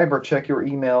subscriber, check your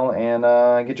email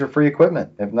and get your free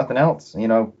equipment. If nothing else,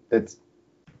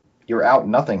 you're out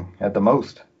nothing at the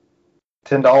most.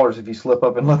 $10 if you slip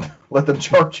up and let them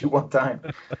charge you one time.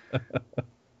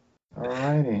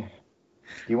 Alrighty. Do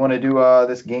you want to do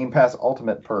this Game Pass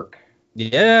Ultimate perk?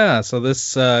 Yeah, so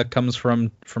this comes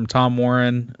from Tom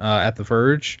Warren at The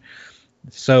Verge.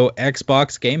 So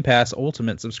Xbox Game Pass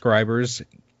Ultimate subscribers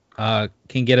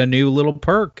can get a new little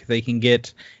perk. They can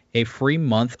get a free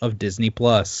month of Disney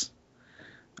Plus.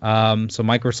 So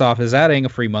Microsoft is adding a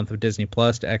free month of Disney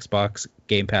Plus to Xbox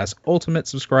Game Pass Ultimate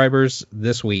subscribers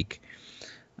this week.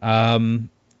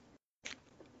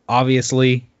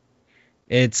 Obviously,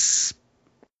 it's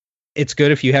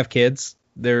good if you have kids.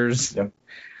 There's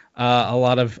a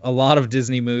lot of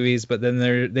Disney movies, but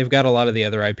then they've got a lot of the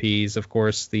other IPs, of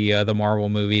course, the Marvel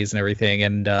movies and everything.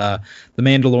 And The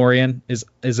Mandalorian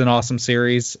is an awesome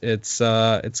series. It's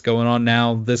going on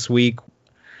now this week.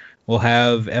 We'll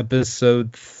have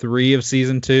episode 3 of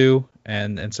season 2,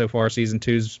 and so far season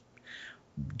 2's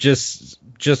just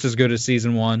as good as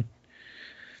season 1.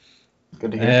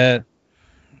 Good to hear.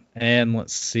 And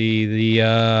let's see,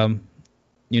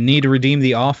 you need to redeem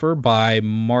the offer by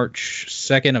March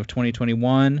 2nd of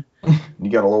 2021. You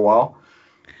got a little while.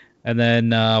 And then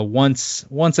once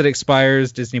it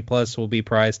expires, Disney Plus will be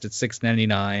priced at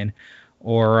 $6.99,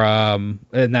 or and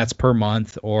that's per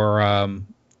month, or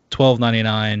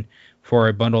 $12.99 for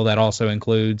a bundle that also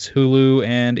includes Hulu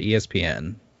and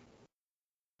ESPN.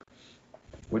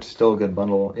 Which is still a good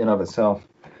bundle in of itself.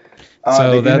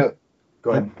 Go ahead.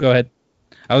 Go ahead.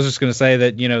 I was just going to say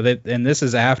that, and this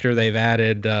is after they've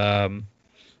added the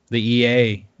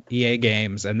EA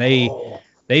games, and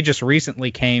they just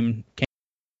recently came.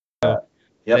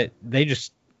 They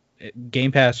just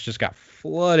Game Pass just got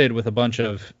flooded with a bunch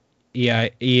of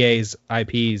EA's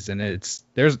IPs, and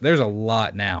there's a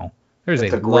lot now.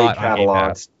 It's a great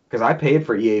catalog. Because I paid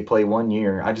for EA Play 1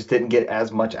 year, I just didn't get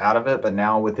as much out of it. But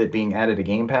now with it being added to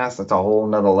Game Pass, that's a whole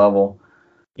nother level.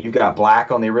 You've got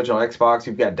Black on the original Xbox.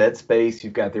 You've got Dead Space.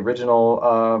 You've got the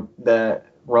original that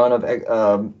run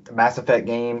of Mass Effect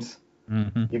games.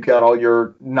 Mm-hmm. You've got all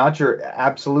not your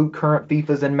absolute current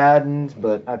FIFAs and Maddens,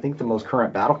 but I think the most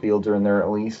current Battlefields are in there at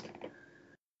least.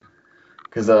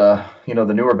 Because the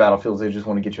newer Battlefields, they just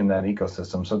want to get you in that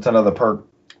ecosystem. So it's another perk.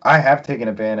 I have taken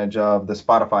advantage of the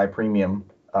Spotify Premium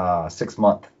 6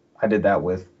 month. I did that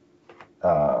with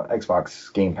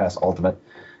Xbox Game Pass Ultimate.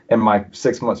 And my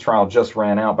 6 months trial just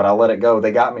ran out, but I let it go.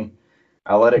 They got me.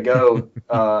 I let it go.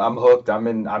 I'm hooked. I'm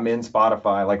in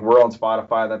Spotify. Like, we're on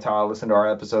Spotify. That's how I listen to our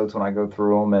episodes when I go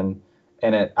through them.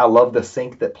 And I love the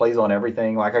sync that plays on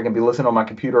everything. Like, I can be listening on my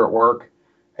computer at work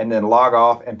and then log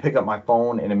off and pick up my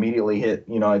phone and immediately hit,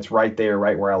 it's right there,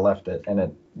 right where I left it.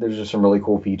 And there's just some really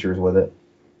cool features with it.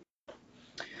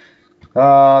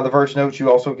 The Verge notes you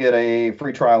also get a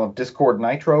free trial of Discord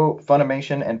Nitro,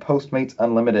 Funimation, and Postmates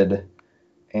Unlimited.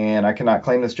 And I cannot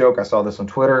claim this joke. I saw this on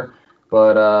Twitter,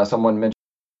 but someone mentioned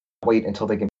wait until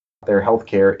they can get their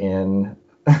healthcare in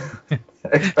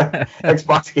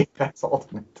Xbox Game Pass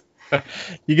Ultimate.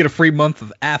 You get a free month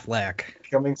of Aflac.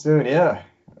 Coming soon, yeah.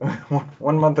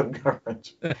 1 month of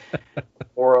coverage.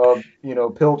 Or,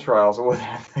 pill trials or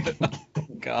whatever.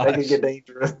 They can get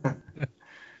dangerous.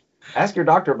 Ask your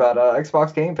doctor about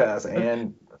Xbox Game Pass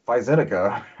and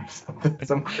Physinica or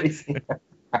some crazy.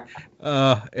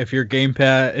 If your Game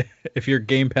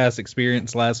Pass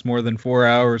experience lasts more than 4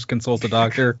 hours, consult a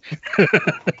doctor.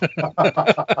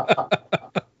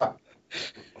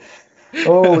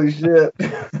 Holy shit.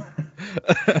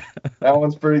 That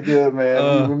one's pretty good,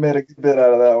 man. We made a good bit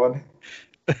out of that one.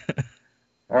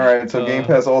 All right, so Game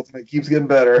Pass Ultimate keeps getting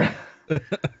better.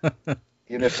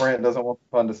 Even if Brent doesn't want the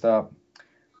fun to stop.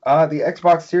 The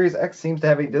Xbox Series X seems to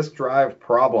have a disk drive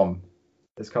problem.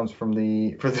 This comes from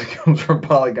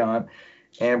Polygon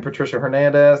and Patricia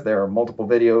Hernandez. There are multiple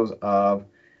videos of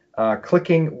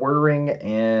clicking, whirring,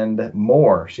 and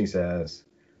more, she says.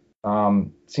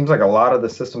 Seems like a lot of the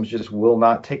systems just will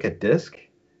not take a disk.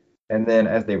 And then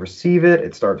as they receive it,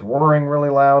 it starts whirring really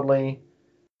loudly.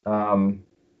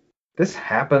 This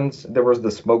happens. There was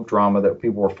the smoke drama that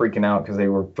people were freaking out because they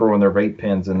were throwing their vape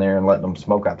pens in there and letting them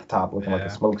smoke out the top looking like a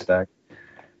smokestack.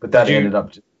 But that ended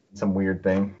up just some weird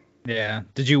thing. Yeah.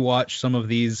 Did you watch some of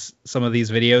these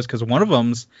videos? Because one of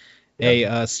them's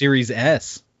a Series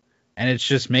S, and it's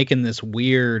just making this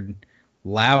weird,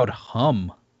 loud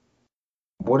hum.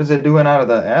 What is it doing out of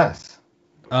the S?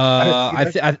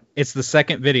 It's the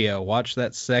second video. Watch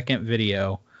that second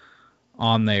video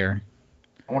on there.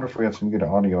 I wonder if we have some good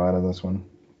audio out of this one.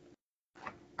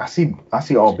 I see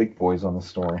all big boys on the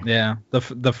story. Yeah.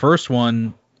 The first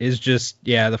one is just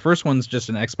the first one's just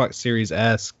an Xbox Series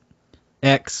X,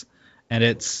 and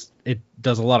it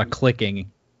does a lot of clicking.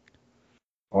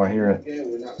 Oh, I hear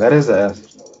it. That is a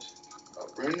S.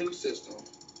 A brand new system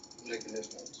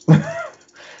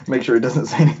Make sure it doesn't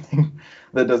say anything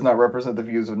that does not represent the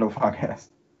views of No Podcast.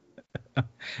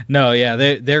 No, yeah,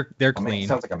 they're clean. Man, it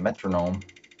sounds like a metronome.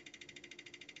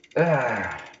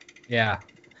 Yeah,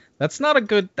 that's not a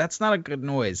good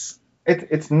noise.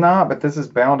 It's not, but this is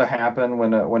bound to happen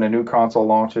when a new console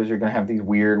launches. You're gonna have these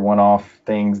weird one-off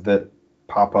things that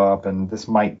pop up, and this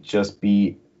might just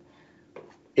be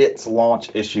its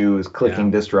launch issue is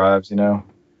clicking disk drives.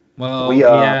 Well,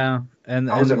 yeah,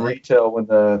 I was in retail when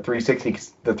the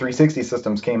 360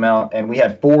 systems came out, and we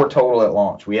had 4 total at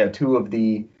launch. We had 2 of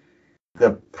the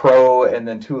Pro and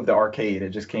then 2 of the Arcade. It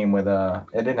just came with it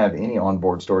didn't have any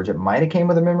onboard storage. It might have came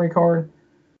with a memory card.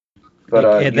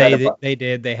 But they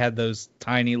did. They had those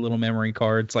tiny little memory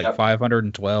cards, like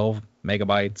 512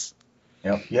 megabytes.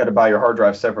 Yep. You had to buy your hard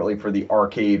drive separately for the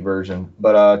Arcade version.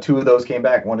 But 2 of those came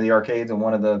back, one of the Arcades and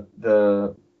one of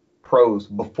the Pros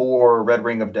before Red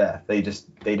Ring of Death. They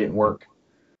didn't work.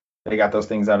 They got those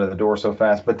things out of the door so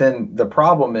fast. But then the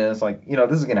problem is,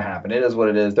 this is going to happen. It is what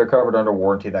it is. They're covered under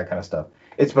warranty, that kind of stuff.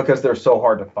 It's because they're so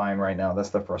hard to find right now. That's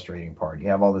the frustrating part. You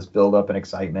have all this buildup and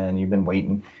excitement, and you've been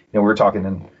waiting. We were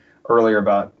talking earlier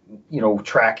about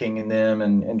tracking in them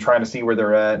and trying to see where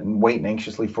they're at and waiting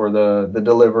anxiously for the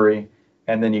delivery,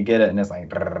 and then you get it and it's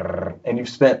like, and you've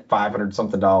spent $500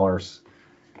 something.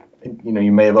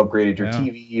 You may have upgraded your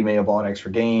TV, you may have bought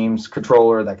extra games,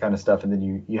 controller, that kind of stuff, and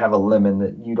then you have a lemon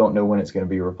that you don't know when it's going to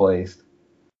be replaced.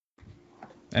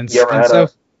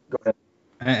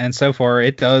 So far,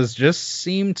 it does just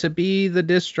seem to be the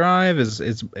disk drive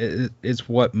is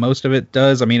what most of it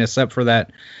does. I mean, except for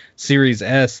that Series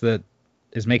S that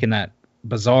is making that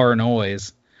bizarre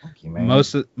noise.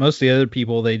 Most of the other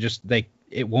people,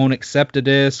 it won't accept a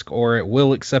disk, or it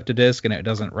will accept a disk and it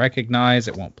doesn't recognize,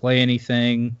 it won't play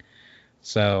anything.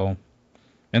 So,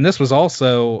 and this was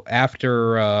also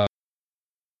after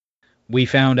we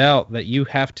found out that you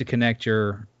have to connect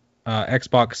your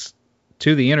Xbox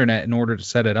to the internet in order to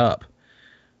set it up,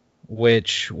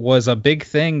 which was a big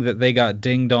thing that they got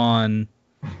dinged on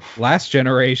last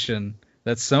generation,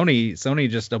 that Sony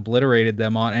just obliterated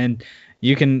them on. And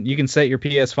you can set your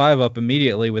PS5 up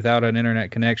immediately without an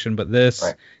internet connection, but this,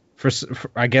 for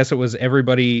I guess it was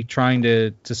everybody trying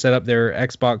to set up their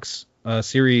Xbox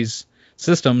Series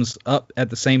systems up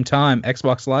at the same time.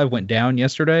 Xbox Live went down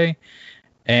yesterday,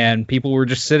 and people were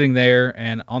just sitting there,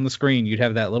 and on the screen you'd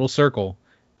have that little circle,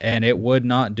 and it would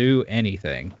not do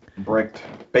anything. Bricked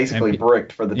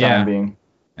for the time being.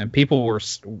 And people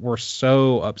were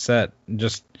so upset.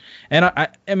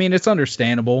 I mean, it's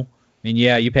understandable. I mean,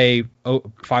 yeah, you pay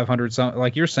 $500 something,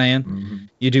 like you're saying. Mm-hmm.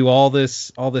 You do all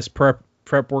this prep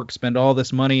work, spend all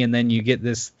this money, and then you get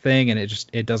this thing, and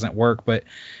it doesn't work. But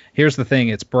here's the thing: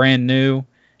 it's brand new.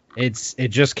 It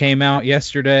just came out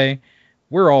yesterday.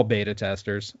 We're all beta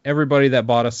testers. Everybody that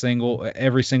bought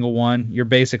every single one, you're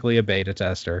basically a beta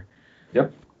tester.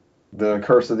 Yep. The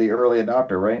curse of the early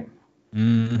adopter, right?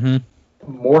 Mm-hmm.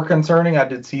 More concerning, I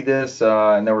did see this,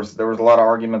 and there was a lot of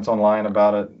arguments online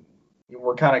about it.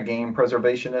 We're kind of game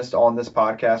preservationists on this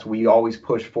podcast. We always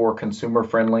push for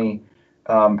consumer-friendly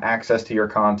access to your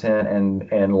content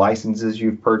and licenses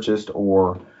you've purchased,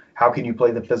 or how can you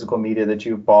play the physical media that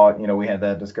you've bought. We had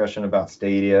that discussion about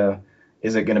Stadia.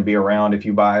 Is it going to be around if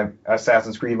you buy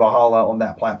Assassin's Creed Valhalla on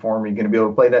that platform? Are you going to be able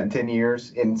to play that in 10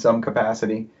 years in some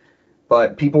capacity?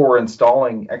 But people were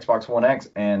installing Xbox One X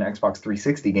and Xbox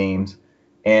 360 games,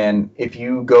 and if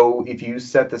you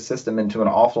set the system into an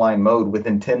offline mode,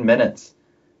 within 10 minutes,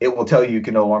 it will tell you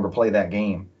can no longer play that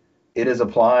game. It is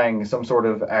applying some sort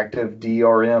of active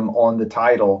DRM on the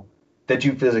title that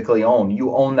you physically own.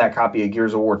 You own that copy of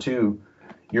Gears of War 2.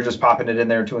 You're just popping it in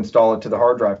there to install it to the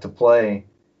hard drive to play,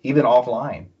 even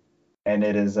offline. And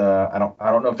it is I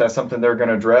don't know if that's something they're going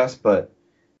to address, but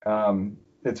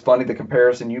it's funny, the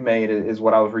comparison you made is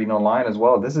what I was reading online as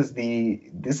well. This is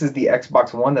the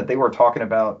Xbox One that they were talking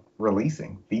about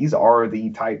releasing. These are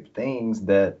the type things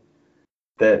that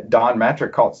Don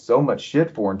Matrick caught so much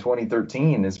shit for in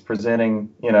 2013, is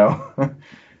presenting,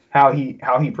 how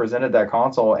he presented that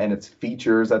console and its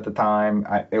features at the time.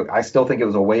 I still think it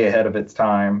was a way ahead of its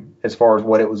time as far as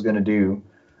what it was going to do,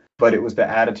 but it was the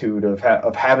attitude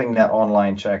of having that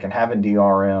online check and having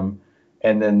DRM,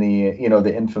 and then the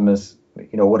infamous,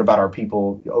 what about our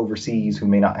people overseas who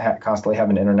may not constantly have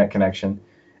an internet connection?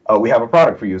 We have a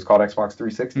product for you. It's called Xbox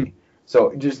 360. Mm-hmm.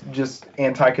 So just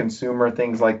anti-consumer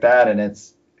things like that, and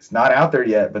it's not out there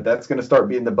yet, but that's going to start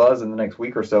being the buzz in the next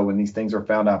week or so when these things are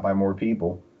found out by more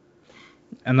people.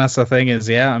 And that's the thing is,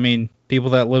 I mean,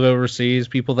 people that live overseas,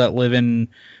 people that live in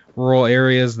rural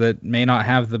areas that may not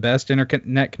have the best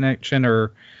internet connection,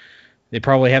 or they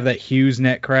probably have that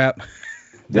HughesNet crap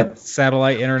Yep.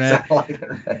 Satellite internet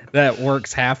that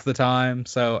works half the time.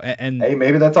 So and hey,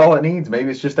 maybe that's all it needs. Maybe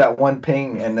it's just that one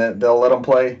ping, and they'll let them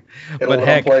play. It'll let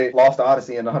them play Lost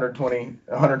Odyssey in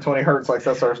 120 hertz like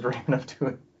Cesar's dreaming of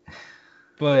doing.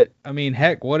 But I mean,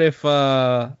 heck, what if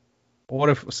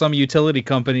some utility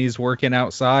company's working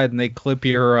outside and they clip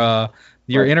your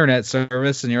internet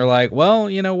service, and you're like, well,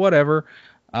 whatever.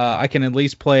 I can at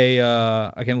least play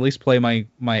my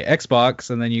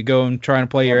Xbox, and then you go and try and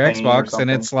play your Xbox, and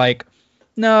it's like,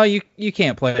 no, you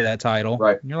can't play that title.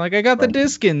 Right. And you're like, I got the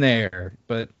disc in there,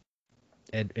 but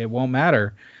it won't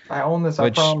matter. I own this,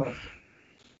 I promise.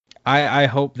 I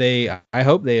hope they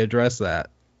address that.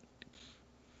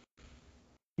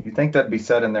 You think that'd be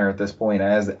set in there at this point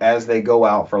as they go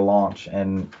out for launch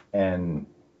and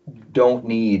don't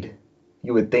need,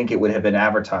 you would think it would have been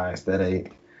advertised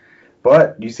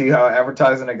but you see how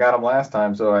advertising it got them last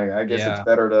time, so I guess it's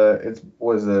better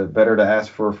to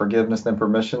ask for forgiveness than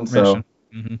permission. So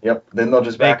Yep, then they'll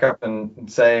just back up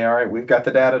and say, all right, we've got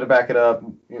the data to back it up.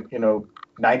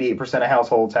 98% of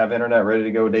households have internet ready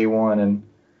to go day one,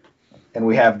 and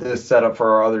we have this set up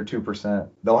for our other 2%.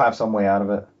 They'll have some way out of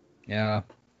it. Yeah.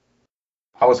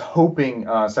 I was hoping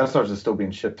Cesar's is still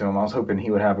being shipped to him. I was hoping he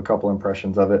would have a couple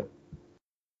impressions of it.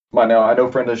 But no, I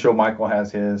know friend of the show Michael has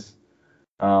his.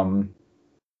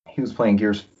 He was playing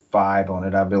Gears 5 on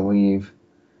it, I believe.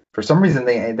 For some reason,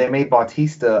 they made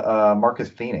Bautista Marcus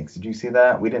Phoenix. Did you see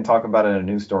that? We didn't talk about it in a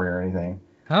news story or anything.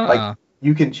 Like,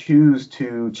 you can choose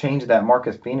to change that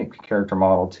Marcus Phoenix character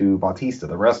model to Bautista,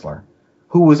 the wrestler,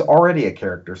 who was already a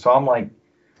character. So I'm like,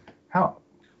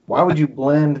 why would you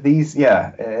blend these?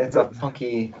 Yeah, it's a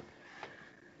funky.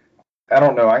 I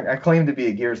don't know. I claim to be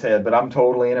a Gears head, but I'm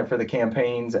totally in it for the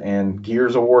campaigns and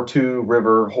Gears of War 2,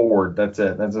 River, Horde. That's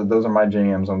it. Those are my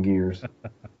jams on Gears.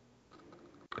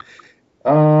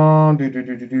 What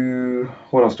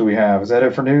else do we have? Is that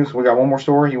it for news? We got one more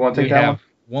story. You want to take that one? We have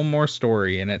one more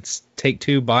story, and it's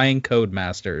Take-Two buying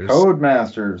Codemasters.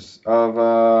 Codemasters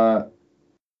of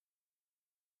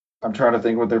I'm trying to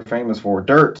think what they're famous for.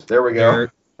 Dirt. There we go.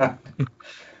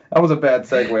 That was a bad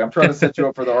segue. I'm trying to set you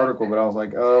up for the article, but I was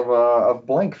like, of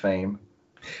blank fame.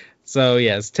 So,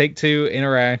 yes, Take-Two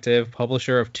Interactive,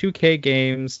 publisher of 2K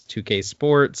games, 2K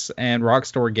Sports, and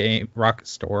Rockstar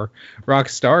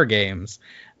Games.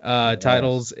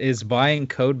 Titles is buying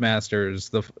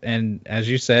Codemasters. And as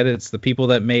you said, it's the people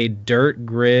that made Dirt,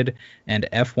 Grid, and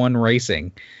F1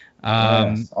 Racing.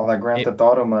 Yes, all that Grand Theft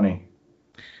Auto money.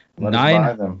 Let us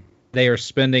buy them. They are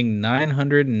spending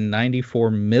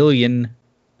 $994 million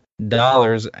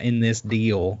in this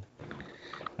deal.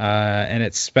 And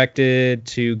it's expected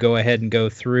to go ahead and go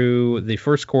through the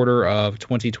first quarter of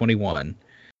 2021.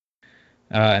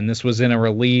 And this was in a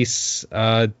release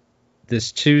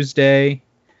this Tuesday.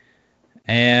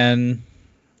 And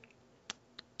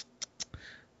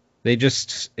they're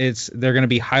going to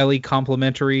be highly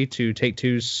complementary to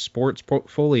Take-Two's sports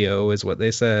portfolio, is what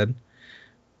they said.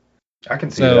 I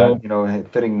can see that,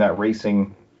 fitting that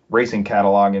racing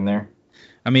catalog in there.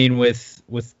 I mean, with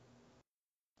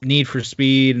Need for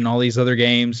Speed and all these other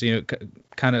games,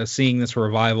 kind of seeing this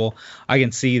revival, I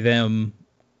can see them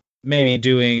maybe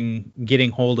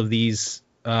getting hold of these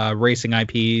racing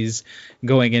IPs,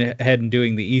 going ahead and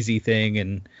doing the easy thing,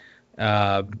 and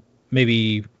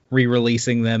maybe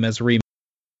re-releasing them as remakes,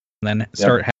 and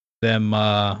then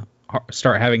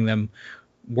start having them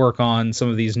work on some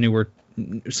of these new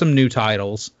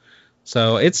titles.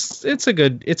 So it's a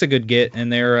good get,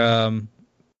 and they're a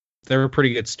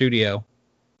pretty good studio.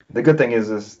 The good thing is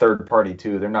it's third party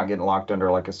too. They're not getting locked under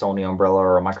like a Sony umbrella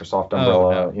or a Microsoft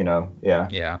umbrella. Oh, no.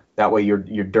 Yeah. That way your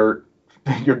Dirt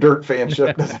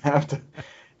fanship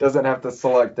doesn't have to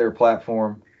select their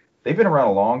platform. They've been around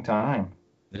a long time.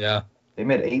 Yeah. They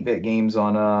made 8-bit games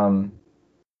on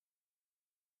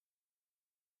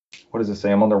what does it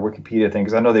say? I'm on their Wikipedia thing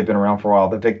because I know they've been around for a while.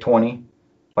 The VIC-20,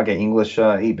 like an English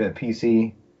 8-bit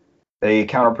PC. They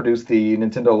counter-produced the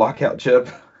Nintendo Lockout chip,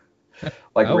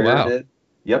 like Rare did.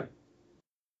 Yep.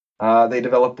 They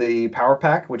developed the Power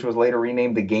Pack, which was later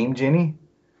renamed the Game Genie,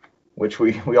 which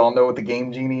we all know what the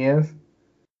Game Genie is.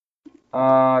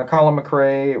 Colin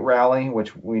McRae Rally,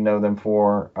 which we know them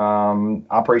for.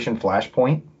 Operation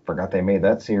Flashpoint. Forgot they made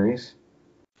that series.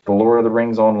 The Lord of the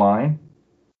Rings Online.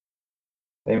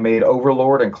 They made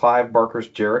Overlord and Clive Barker's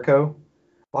Jericho.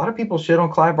 A lot of people shit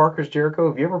on Clive Barker's Jericho.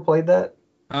 Have you ever played that?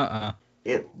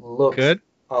 It looks good.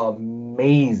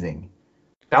 Amazing.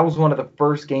 That was one of the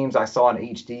first games I saw in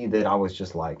HD that I was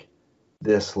just like,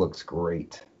 this looks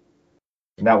great.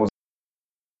 And that was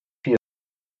PS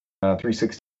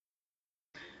 360.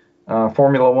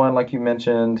 Formula One, like you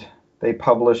mentioned. They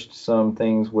published some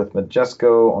things with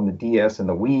Majesco on the DS and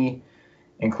the Wii,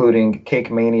 including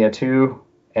Cake Mania 2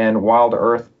 and Wild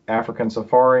Earth African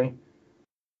Safari.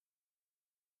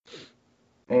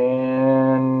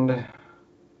 And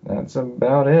that's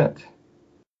about it.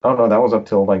 Oh no, that was up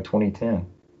till like 2010.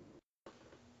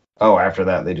 Oh, after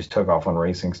that they just took off on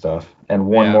racing stuff and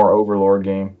one more Overlord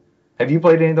game. Have you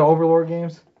played any of the Overlord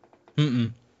games?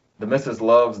 Mm-mm. The Missus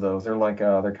loves those. They're like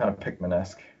they're kind of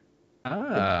Pikmin-esque.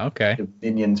 Ah, okay. The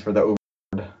minions for the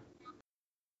Overlord.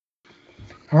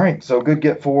 All right, so good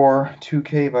get for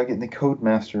 2K by getting the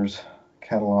Codemasters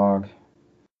catalog.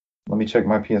 Let me check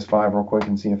my PS5 real quick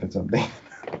and see if it's updated.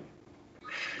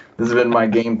 This has been my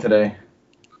game today.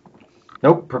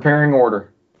 Nope, preparing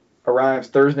order. Arrives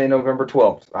Thursday, November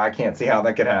 12th. I can't see how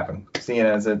that could happen, seeing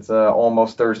as it's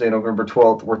almost Thursday, November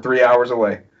 12th. We're 3 hours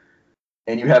away.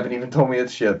 And you haven't even told me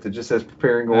it's shipped. It just says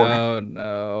preparing order. Oh,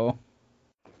 no.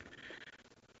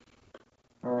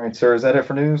 All right, sir. Is that it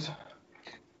for news?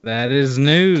 That is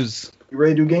news. You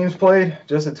ready to do games played?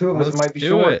 Just the two of us might be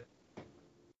short. It.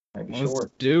 Let's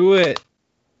do it.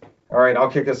 All right, I'll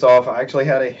kick us off. I actually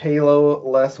had a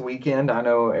Halo-less weekend. I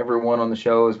know everyone on the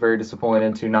show is very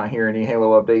disappointed to not hear any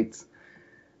Halo updates.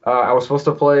 I was supposed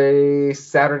to play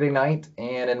Saturday night,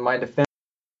 and in my defense,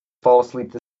 I fall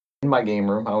asleep in my game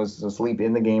room. I was asleep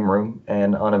in the game room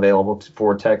and unavailable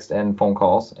for text and phone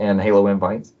calls and Halo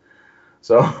invites.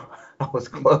 So I was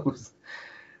close.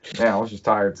 Man, I was just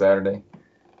tired Saturday.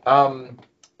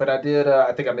 But I did,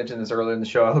 I think I mentioned this earlier in the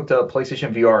show, I hooked up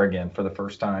PlayStation VR again for the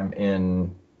first time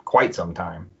in quite some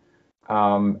time.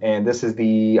 And this is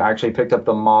I actually picked up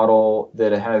the model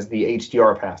that has the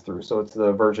HDR pass-through. So it's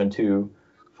the version 2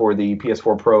 for the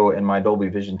PS4 Pro and my Dolby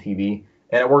Vision TV.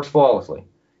 And it works flawlessly.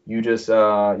 You just,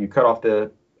 you cut off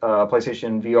the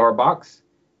PlayStation VR box.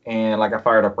 And like I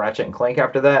fired up Ratchet and Clank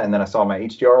after that. And then I saw my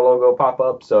HDR logo pop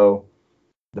up. So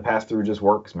the pass-through just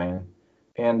works, man.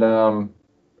 And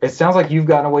it sounds like you've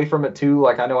gotten away from it too.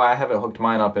 Like I know I haven't hooked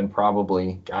mine up in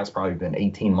it's probably been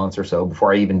 18 months or so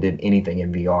before I even did anything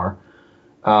in VR.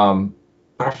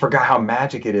 But I forgot how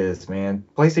magic it is, man.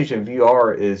 PlayStation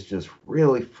VR is just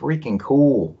really freaking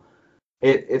cool.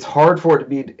 It's hard for it to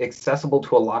be accessible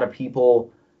to a lot of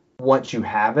people once you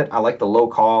have it. I like the low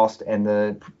cost and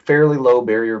the fairly low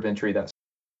barrier of entry.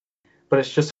 But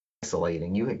it's just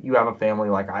isolating. You have a family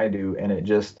like I do, and it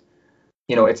just,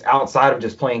 it's outside of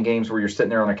just playing games where you're sitting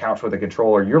there on a couch with a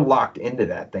controller. You're locked into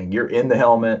that thing. You're in the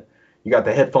helmet. You got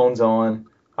the headphones on.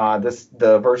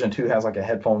 The version 2 has like a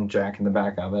headphone jack in the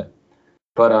back of it.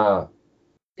 But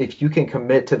if you can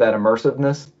commit to that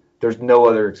immersiveness, there's no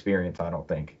other experience, I don't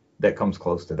think, that comes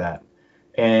close to that.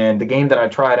 And the game that I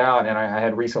tried out, and I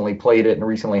had recently played it and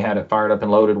recently had it fired up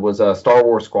and loaded, was Star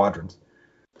Wars Squadrons.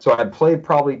 So I played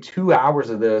probably 2 hours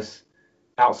of this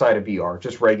outside of VR,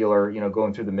 just regular,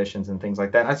 going through the missions and things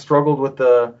like that. I struggled with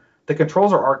the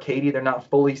controls are arcadey. They're not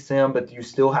fully sim, but you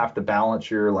still have to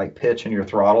balance your like pitch and your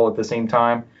throttle at the same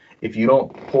time. If you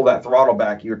don't pull that throttle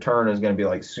back, your turn is going to be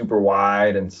like super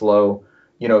wide and slow.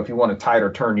 If you want a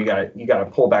tighter turn, you got to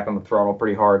pull back on the throttle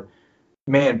pretty hard.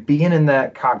 Man, being in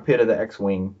that cockpit of the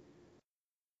X-Wing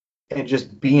and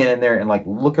just being in there and like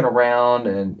looking around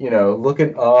and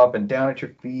looking up and down at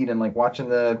your feet and like watching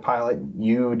the pilot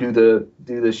do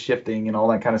the shifting and all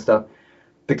that kind of stuff.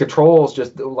 The controls,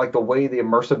 just like the way the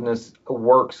immersiveness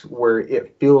works, where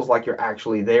it feels like you're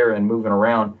actually there and moving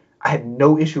around. I had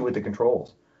no issue with the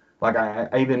controls. Like I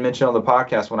even mentioned on the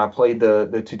podcast when I played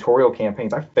the tutorial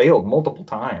campaigns, I failed multiple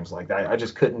times. Like I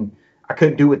just couldn't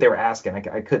do what they were asking.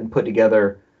 I couldn't put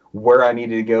together where I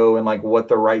needed to go and like what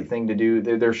the right thing to do.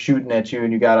 They're shooting at you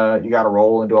and you gotta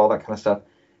roll and do all that kind of stuff.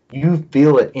 You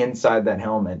feel it inside that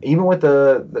helmet. Even with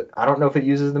the I don't know if it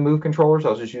uses the Move controllers. I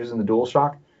was just using the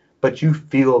DualShock, but you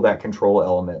feel that control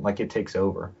element like it takes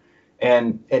over.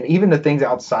 And even the things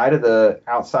outside of the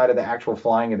actual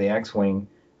flying of the X-Wing,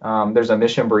 there's a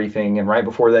mission briefing, and right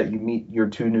before that you meet your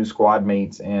 2 new squad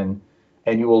mates, and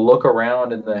you will look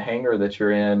around in the hangar that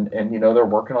you're in, and they're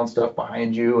working on stuff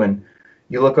behind you, and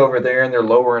you look over there and they're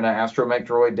lowering an astromech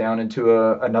droid down into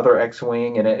another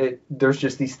X-Wing, and there's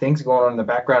just these things going on in the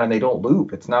background, and they don't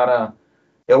loop.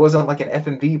 It wasn't like an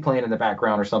FMV playing in the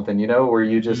background or something, where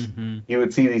you just you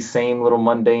would see these same little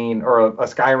mundane, or a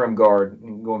Skyrim guard,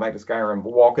 going back to Skyrim,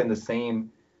 walking the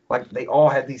same, like they all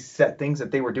had these set things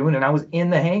that they were doing, and I was in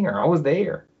the hangar. I was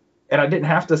there. And I didn't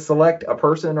have to select a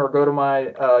person or go to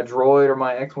my droid or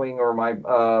my X-Wing or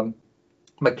my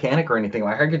mechanic or anything.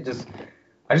 Like I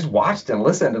just watched and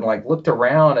listened and like looked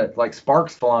around at like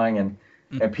sparks flying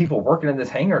and people working in this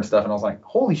hangar and stuff. And I was like,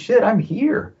 holy shit, I'm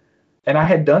here. And I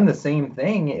had done the same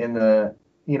thing in the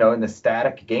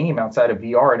static game outside of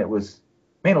VR, and it was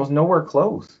Man, it was nowhere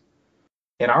close.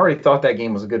 And I already thought that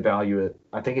game was a good value.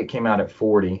 I think it came out at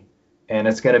 40, and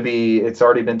it's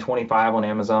already been 25 on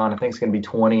Amazon. I think it's gonna be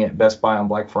 20 at Best Buy on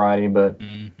Black Friday. But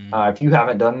if you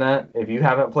haven't done that, if you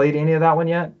haven't played any of that one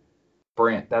yet,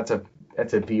 Brant, that's a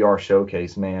VR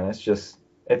showcase, man.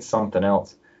 It's something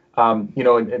else.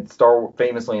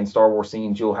 Famously in Star Wars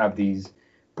scenes, you'll have these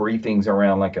briefings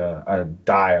around like a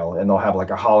dial, and they'll have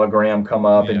like a hologram come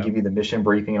up and give you the mission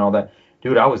briefing and all that.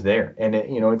 Dude, I was there, and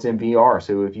it's in VR.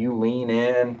 So if you lean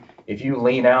in, if you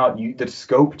lean out, the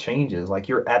scope changes. Like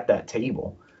you're at that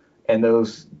table, and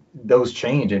those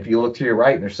change. If you look to your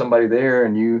right, and there's somebody there,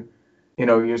 and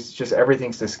it's just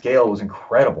everything's to scale. It was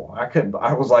incredible.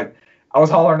 I was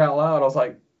hollering out loud. I was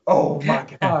like, oh my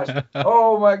gosh,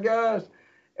 oh my gosh.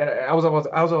 And I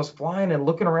was flying and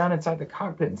looking around inside the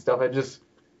cockpit and stuff.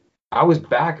 I was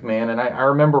back, man. And I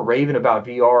remember raving about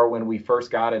VR when we first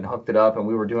got it and hooked it up, and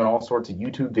we were doing all sorts of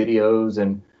YouTube videos,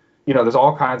 and there's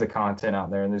all kinds of content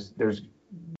out there. And there's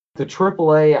the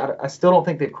AAA. I still don't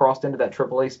think they've crossed into that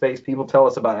AAA space. People tell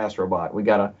us about Astrobot.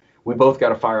 We both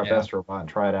gotta fire up Astrobot and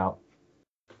try it out.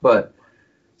 But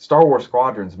Star Wars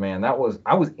Squadrons, man, I was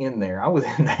in there. I was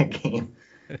in that game,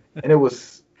 and it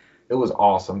was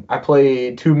awesome. I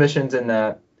played 2 missions in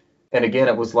that, and again,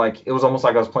 it was almost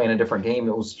like I was playing a different game.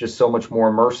 It was just so much more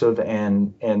immersive,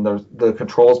 and the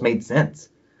controls made sense.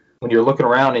 When you're looking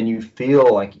around and you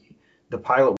feel like the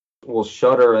pilot will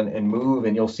shudder and move,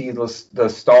 and you'll see the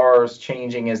stars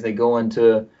changing as they go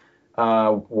into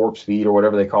warp speed or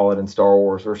whatever they call it in Star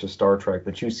Wars versus Star Trek.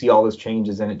 But you see all those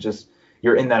changes, and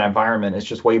you're in that environment. It's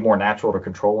just way more natural to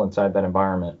control inside that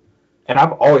environment. And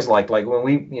I've always liked, like,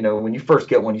 when you first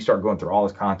get one, you start going through all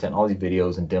this content, all these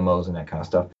videos and demos and that kind of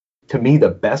stuff. To me, the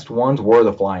best ones were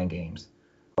the flying games.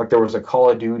 Like there was a Call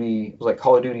of Duty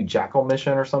Jackal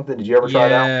mission or something. Did you ever try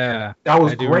that? Yeah, that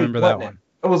was I do great. Remember that one.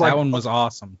 It was that one was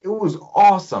awesome. It was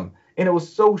awesome, and it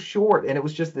was so short, and it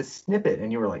was just this snippet,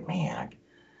 and you were like, man,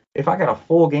 if I got a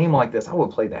full game like this, I would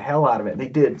play the hell out of it. They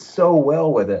did so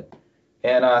well with it.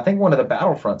 And I think one of the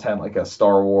Battlefronts had like a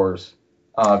Star Wars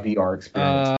VR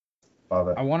experience of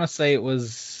it. I want to say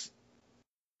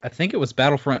I think it was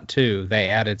Battlefront 2. They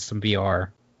added some VR.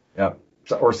 Yep.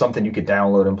 Or something you could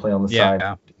download and play on the side.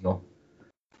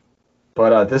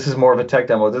 But this is more of a tech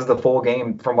demo. This is the full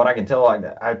game. From what I can tell,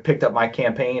 I picked up my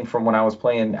campaign from when I was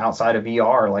playing outside of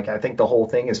VR. Like, I think the whole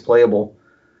thing is playable.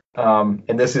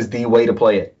 And this is the way to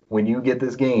play it. When you get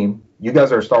this game, you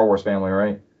guys are a Star Wars family,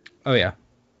 right? Oh, yeah.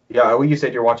 Yeah, well, you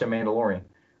said you're watching Mandalorian.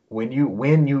 When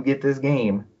you get this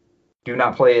game, do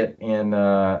not play it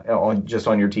just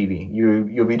on your TV.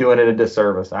 You'll be doing it a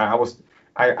disservice.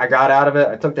 I got out of it.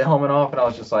 I took the helmet off, and I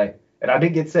was just like, and I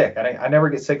did get sick. I never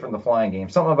get sick from the flying game.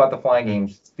 Something about the flying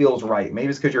games feels right. Maybe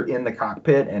it's because you're in the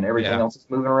cockpit and everything else is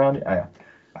moving around you. I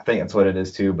think that's what it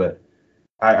is too. But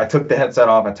I took the headset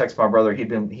off. I texted my brother.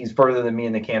 He's further than me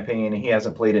in the campaign, and he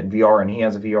hasn't played it in VR, and he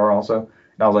has a VR also.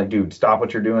 And I was like, dude, stop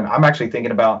what you're doing. I'm actually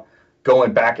thinking about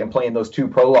going back and playing those 2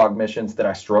 prologue missions that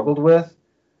I struggled with,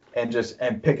 and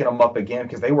picking them up again,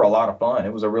 because they were a lot of fun.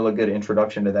 It was a really good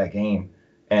introduction to that game,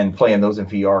 and playing those in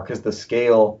VR, because the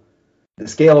scale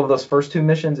of those first 2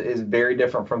 missions is very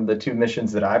different from the 2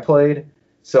 missions that I played.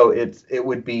 So it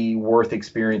would be worth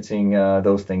experiencing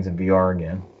those things in VR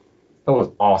again. It was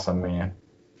awesome, man.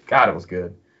 God, it was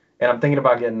good. And I'm thinking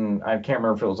about getting, I can't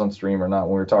remember if it was on stream or not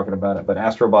when we were talking about it, but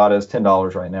Astrobot is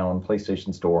 $10 right now on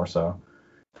PlayStation Store, so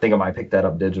I think I might pick that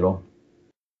up digital.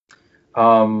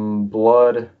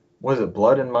 Was it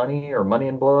Blood and Money, or Money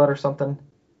and Blood, or something?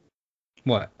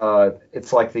 What?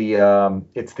 It's like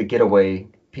it's the Getaway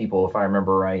people, if I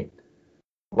remember right.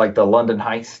 Like the London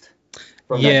Heist.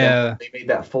 Yeah. They made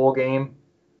that full game.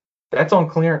 That's on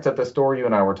clearance at the store you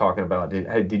and I were talking about.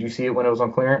 Did you see it when it was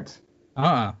on clearance?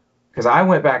 Because I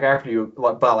went back after you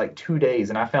about like 2 days,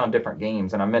 and I found different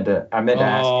games, and I meant to ask you if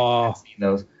you had seen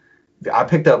those. I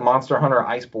picked up Monster Hunter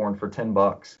Iceborne for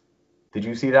 $10. Did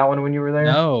you see that one when you were there?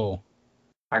 No.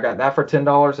 I got that for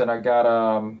 $10, and I got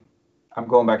I'm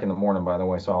going back in the morning, by the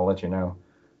way, so I'll let you know.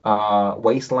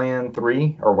 Wasteland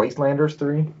 3 or Wastelanders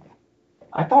 3.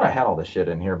 I thought I had all this shit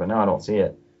in here, but now I don't see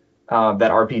it. That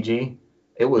RPG,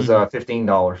 it was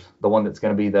 $15. The one that's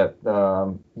going to be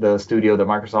the studio that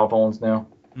Microsoft owns now.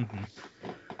 Mm-hmm.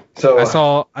 So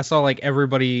I saw like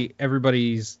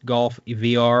everybody's golf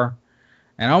VR,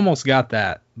 and I almost got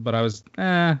that, but I was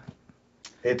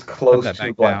It's close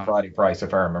to Black Friday price,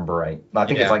 if I remember right. I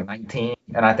think it's like 19,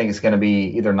 and I think it's going to be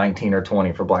either 19 or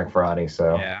 20 for Black Friday.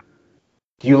 So yeah.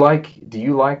 Do you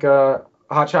like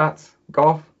Hot Shots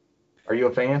golf? Are you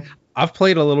a fan? I've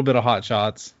played a little bit of Hot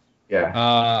Shots. Yeah.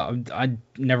 I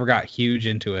never got huge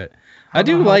into it. I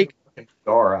do like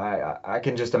VR. I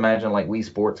can just imagine like Wii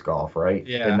Sports Golf, right?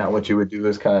 Yeah. Isn't that what you would do?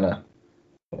 Is kind of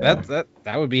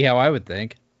that would be how I would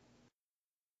think.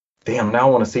 Damn, now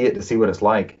I want to see it to see what it's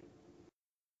like.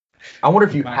 I wonder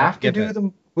if you have to do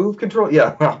the move control.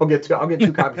 Yeah, I'll get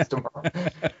two copies tomorrow.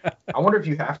 I wonder if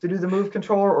you have to do the move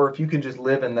controller or if you can just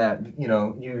live in that,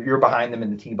 you're behind them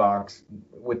in the tee box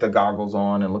with the goggles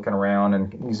on and looking around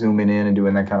and zooming in and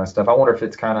doing that kind of stuff. I wonder if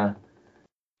it's kind of.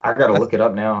 I got to look it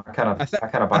up now. I kind of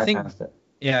bypassed it.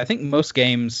 Yeah, I think most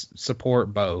games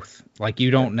support both. Like you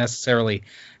don't necessarily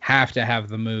have to have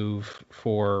the move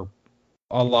for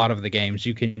a lot of the games.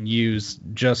 You can use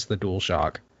just the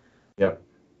DualShock. Yep.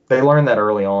 They learned that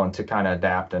early on to kind of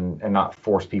adapt and not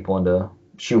force people into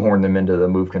shoehorn them into the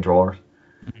move controllers,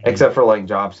 except for like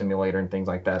Job Simulator and things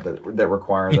like that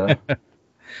require the.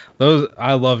 Those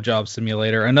I love Job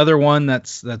Simulator. Another one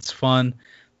that's fun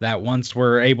that once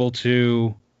we're able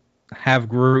to have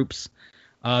groups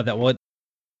that want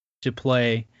to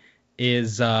play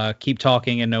is Keep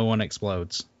Talking and No One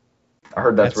Explodes. I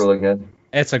heard that's really good.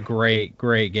 It's a great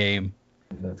game.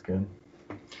 That's good.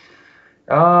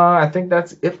 I think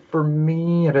that's it for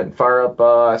me. I didn't fire up.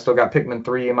 I still got Pikmin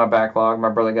 3 in my backlog. My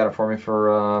brother got it for me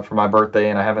for my birthday,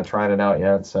 and I haven't tried it out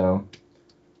yet. So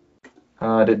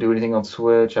I didn't do anything on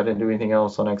Switch. I didn't do anything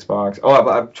else on Xbox. Oh,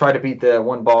 I've tried to beat the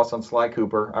one boss on Sly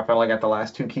Cooper. I finally got the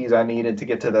last 2 keys I needed to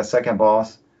get to the second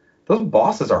boss. Those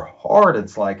bosses are hard in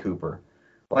Sly Cooper.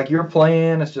 Like you're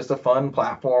playing, it's just a fun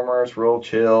platformer. It's real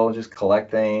chill. Just collect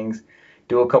things.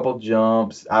 Do a couple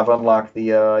jumps. I've unlocked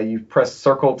you press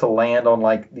circle to land on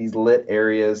like these lit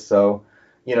areas. So,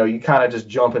 you kind of just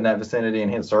jump in that vicinity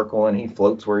and hit circle and he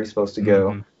floats where he's supposed to go.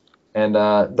 Mm-hmm. And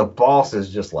the boss is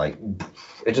just like,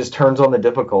 it just turns on the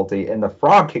difficulty. And the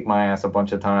frog kicked my ass a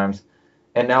bunch of times.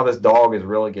 And now this dog is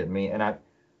really getting me. And I'm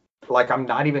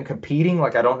not even competing.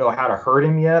 Like I don't know how to hurt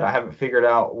him yet. I haven't figured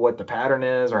out what the pattern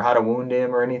is or how to wound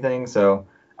him or anything. So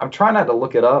I'm trying not to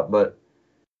look it up, but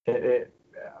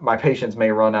my patience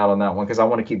may run out on that one because I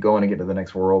want to keep going and get to the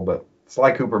next world. But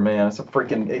Sly Cooper, man, it's a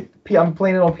freaking. I'm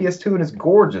playing it on PS2 and it's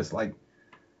gorgeous. Like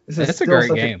it's a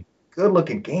great game. Good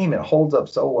looking game. It holds up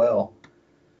so well.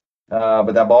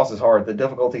 But that boss is hard. The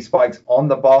difficulty spikes on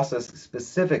the bosses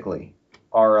specifically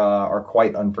are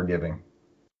quite unforgiving.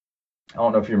 I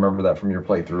don't know if you remember that from your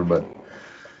playthrough, but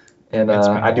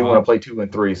I do want to play 2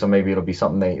 and 3, so maybe it'll be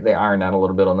something they iron out a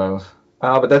little bit on those.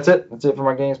 But that's it. That's it for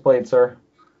my games played, sir.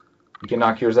 You can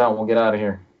knock yours out and we'll get out of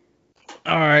here.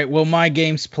 All right. Well, my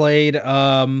games played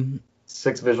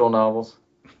 6 visual novels.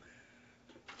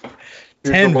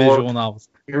 10 visual novels.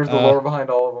 Here's the lore behind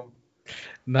all of them.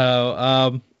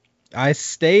 No, I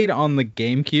stayed on the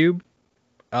GameCube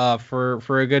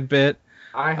for a good bit.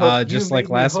 I hope just like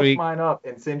last week. Mine up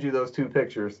and send you those 2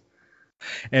 pictures.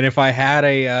 And if I had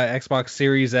a Xbox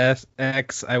Series X,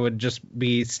 I would just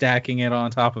be stacking it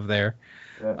on top of there,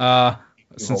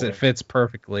 since it fits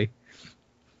perfectly.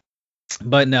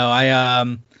 But no,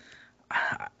 I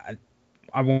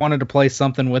wanted to play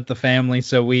something with the family,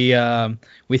 so we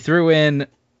threw in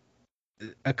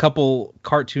a couple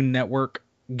Cartoon Network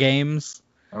games.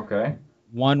 Okay.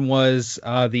 One was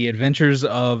The Adventures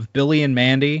of Billy and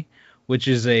Mandy, which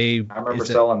is I remember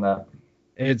selling that.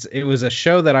 It was a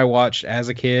show that I watched as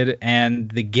a kid,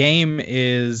 and the game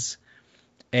is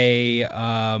a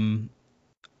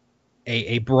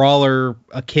brawler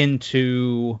akin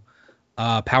to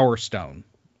Power Stone.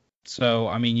 So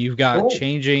I mean, you've got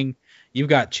changing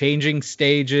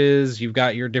stages, you've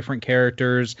got your different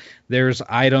characters, there's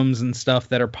items and stuff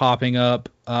that are popping up,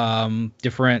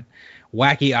 different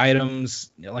wacky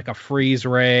items like a freeze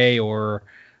ray or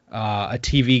a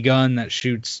TV gun that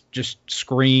shoots just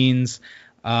screens,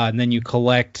 and then you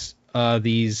collect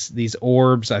these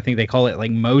orbs. I think they call it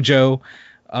like mojo,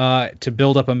 to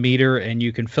build up a meter, and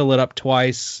you can fill it up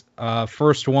twice.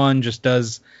 First one just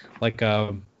does like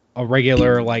a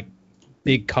regular like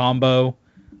big combo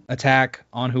attack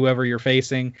on whoever you're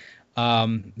facing.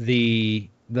 The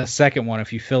second one,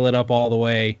 if you fill it up all the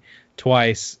way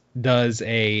twice, does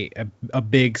a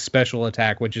big special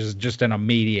attack, which is just an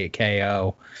immediate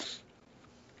KO.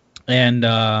 And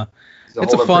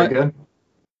it's a fun.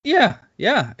 Yeah,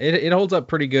 it holds up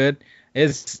pretty good.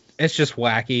 It's just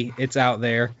wacky. It's out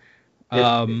there.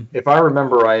 If I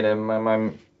remember right, I'm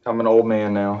an old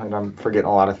man now, and I'm forgetting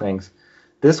a lot of things.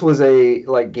 This was a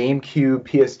like GameCube,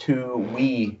 PS2,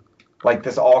 Wii. Like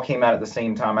this all came out at the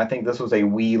same time. I think this was a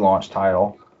Wii launch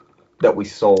title that we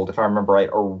sold, if I remember right,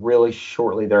 or really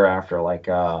shortly thereafter, like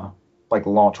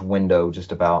launch window,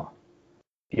 just about.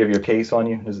 Do you have your case on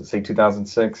you? Does it say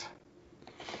 2006?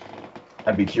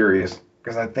 I'd be curious,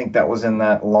 because I think that was in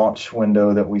that launch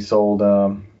window that we sold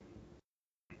Wii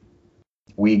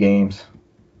games.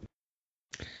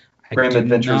 Grim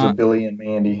Adventures of Billy and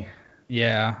Mandy.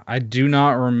 Yeah, I do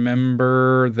not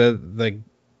remember the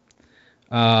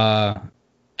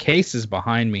cases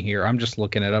behind me here. I'm just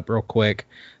looking it up real quick,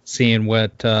 seeing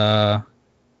what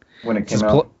when it came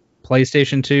out.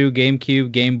 PlayStation 2,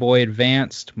 GameCube, Game Boy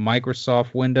Advanced,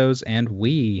 Microsoft Windows, and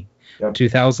Wii. Yep.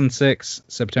 2006,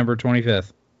 September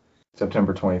 25th.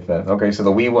 September 25th. Okay, so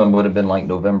the Wii one would have been like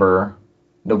November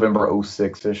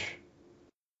 06-ish.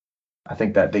 I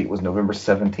think that date was November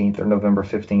 17th or November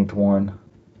 15th one.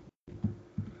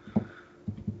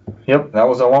 Yep, that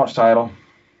was a launch title.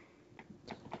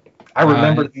 I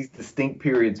remember these distinct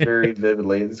periods very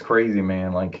vividly. It's crazy,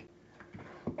 man. Like,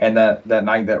 and that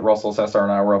night that Russell Cesar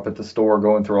and I were up at the store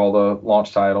going through all the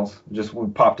launch titles, just we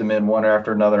popped them in one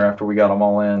after another after we got them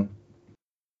all in.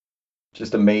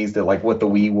 Just amazed at like what the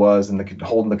Wii was and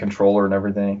holding the controller and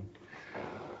everything.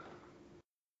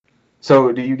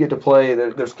 So do you get to play?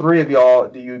 There's three of y'all.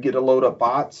 Do you get to load up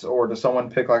bots, or does someone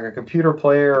pick like a computer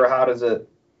player, or how does it?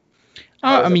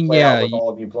 I mean, yeah, with all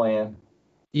of you playing.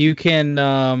 You can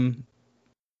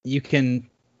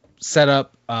set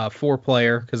up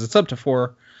 4-player because it's up to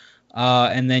 4,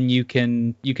 and then you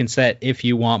can set if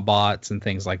you want bots and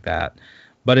things like that.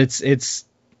 But it's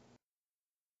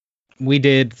we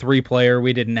did 3-player.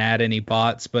 We didn't add any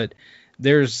bots, but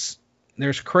there's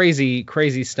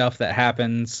crazy stuff that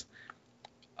happens,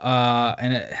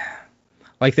 and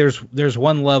like there's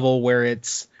one level where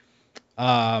it's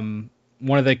one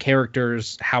of the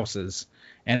characters' houses.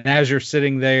 And as you're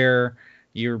sitting there,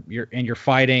 you're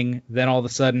fighting, then all of a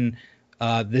sudden,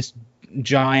 this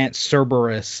giant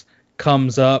Cerberus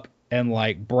comes up and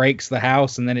like breaks the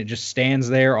house, and then it just stands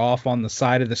there off on the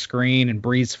side of the screen and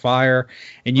breathes fire.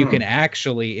 And you can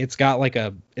actually, it's got like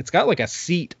a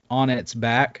seat on its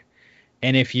back,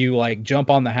 and if you like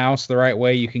jump on the house the right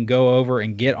way, you can go over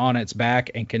and get on its back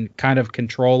and can kind of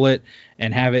control it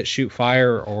and have it shoot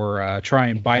fire or try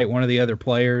and bite one of the other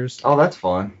players. Oh, that's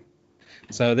fun.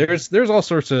 So there's all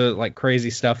sorts of like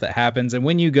crazy stuff that happens, and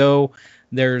when you go,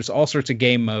 there's all sorts of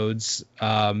game modes,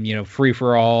 free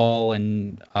for all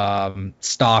and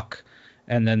stock,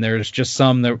 and then there's just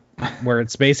some where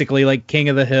it's basically like King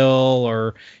of the Hill,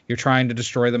 or you're trying to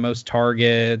destroy the most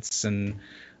targets, and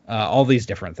all these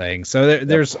different things. So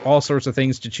there's all sorts of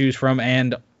things to choose from,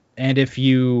 and if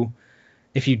you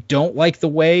don't like the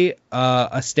way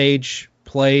a stage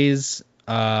plays,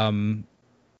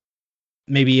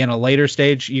 maybe in a later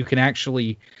stage, you can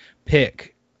actually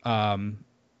pick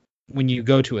when you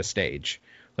go to a stage.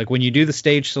 Like when you do the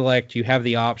stage select, you have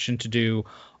the option to do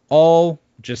all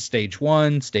just stage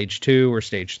 1, stage 2, or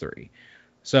stage 3.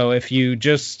 So if you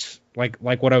just like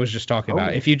what I was just talking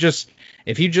about, if you just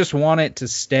want it to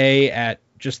stay at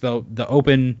just the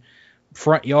open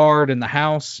front yard and the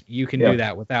house, you can do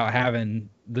that without having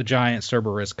the giant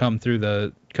Cerberus come through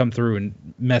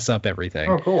and mess up everything.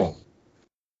 Oh, cool.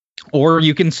 Or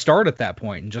you can start at that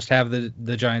point and just have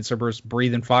the giant Cerberus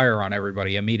breathing fire on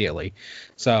everybody immediately.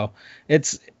 So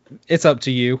it's up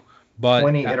to you. But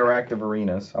 20 interactive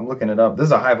arenas. I'm looking it up. This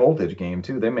is a high voltage game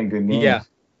too. They make good games.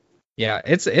 Yeah,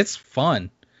 it's fun.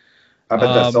 I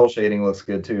bet that cell shading looks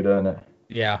good too, doesn't it?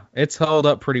 Yeah, it's held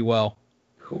up pretty well.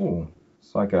 Cool.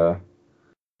 It's like I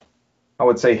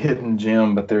would say hidden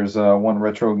gem, but there's one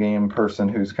retro game person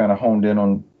who's kind of honed in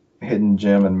on hidden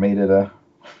gem and made it a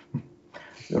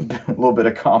little bit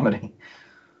of comedy.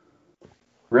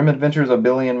 Grim Adventures of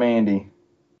Billy and Mandy.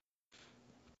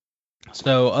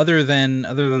 So other than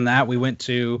that, we went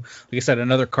to, like I said,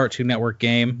 another Cartoon Network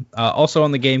game, also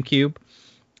on the GameCube.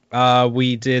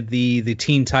 We did the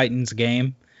Teen Titans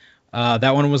game.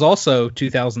 That one was also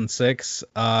 2006.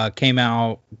 Came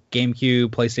out GameCube,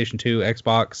 PlayStation 2,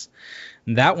 Xbox.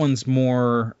 And that one's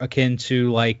more akin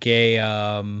to like a,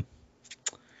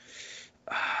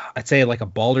 I'd say like a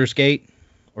Baldur's Gate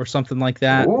or something like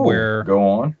that. Ooh, go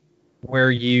on. Where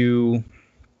you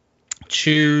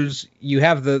choose, you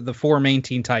have the 4 main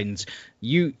Teen Titans.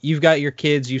 You've got your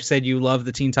kids. You've said you love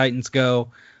the Teen Titans Go.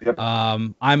 Yep.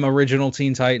 I'm original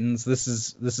Teen Titans. This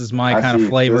is my kind of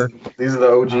flavor. These are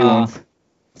the OG ones.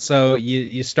 So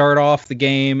you start off the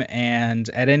game, and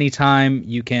at any time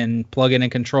you can plug in a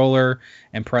controller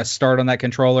and press start on that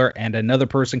controller, and another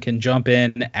person can jump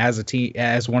in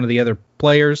as one of the other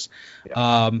players.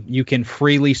 Yep. You can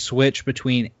freely switch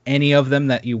between any of them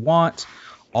that you want.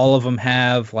 All of them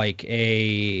have like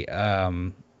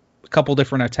a couple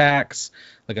different attacks,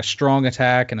 like a strong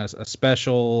attack and a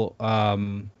special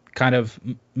kind of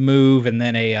move, and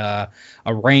then a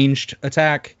ranged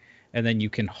attack, and then you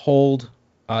can hold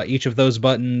each of those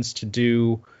buttons to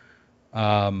do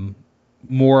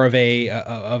more of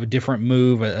a different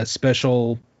move, a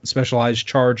specialized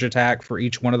charge attack for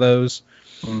each one of those.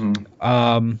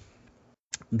 Mm-hmm.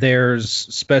 There's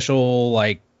special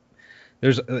like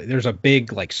there's a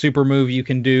big like super move you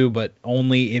can do, but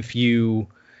only if you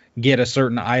get a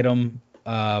certain item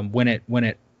when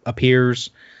it appears.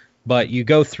 But you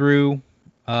go through,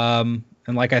 and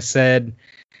like I said,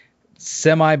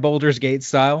 semi Baldur's Gate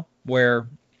style, where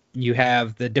you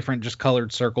have the different just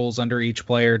colored circles under each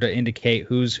player to indicate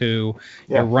who's who.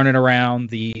 Yeah. You're running around,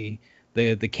 the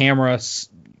camera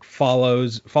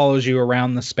follows you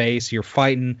around the space. You're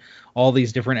fighting all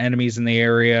these different enemies in the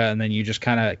area, and then you just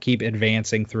kind of keep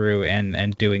advancing through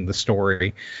and doing the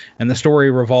story. And the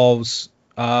story revolves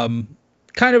kind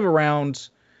of around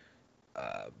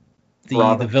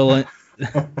the villain.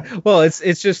 Well,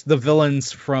 it's just the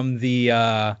villains from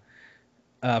the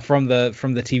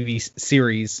TV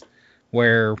series,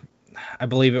 where I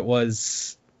believe it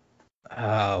was,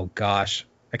 oh gosh,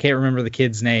 I can't remember the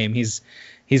kid's name. He's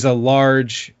a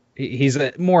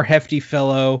more hefty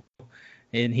fellow,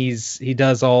 and he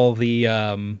does all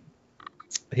the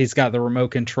he's got the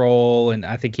remote control, and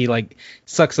I think he like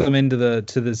sucks them into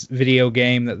this video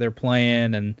game that they're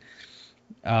playing, and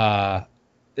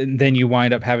then you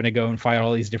wind up having to go and fight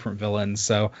all these different villains.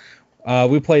 So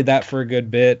we played that for a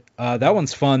good bit. That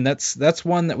one's fun. That's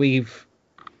one that we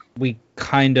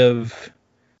kind of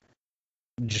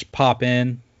just pop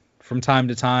in from time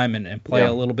to time and play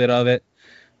a little bit of it,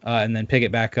 and then pick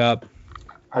it back up.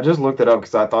 I just looked it up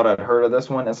because I thought I'd heard of this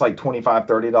one. It's like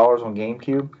 $25-$30 on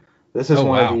GameCube. This is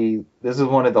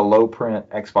one of the low print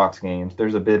Xbox games.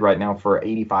 There's a bid right now for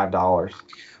 $85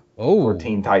 for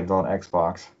Teen Titans on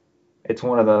Xbox. It's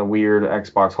one of the weird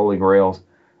Xbox holy grails.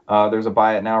 There's a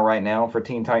buy it now right now for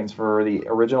Teen Titans for the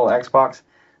original Xbox.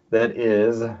 That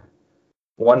is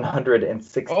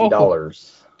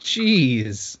 $160.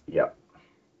 Jeez. Yep.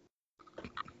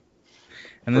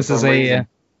 And this is a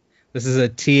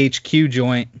THQ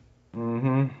joint.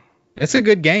 Mm-hmm. It's a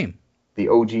good game. The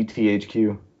OG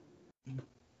THQ.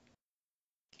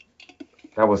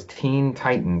 That was Teen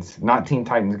Titans, not Teen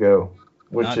Titans Go,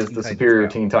 which is the superior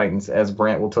Teen Titans, as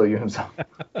Brant will tell you himself.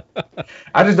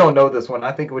 I just don't know this one.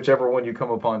 I think whichever one you come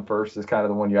upon first is kind of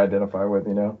the one you identify with,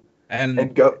 you know.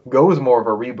 And Go is more of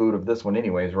a reboot of this one,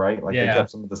 anyways, right? Like they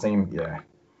kept some of the same. Yeah.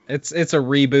 It's a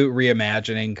reboot,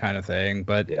 reimagining kind of thing,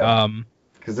 but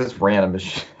because it's random as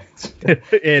shit.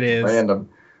 It is random,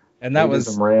 and that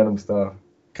was some random stuff.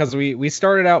 Because we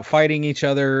started out fighting each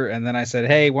other, and then I said,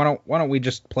 hey, why don't we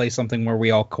just play something where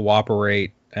we all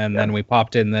cooperate? And then we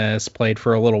popped in this, played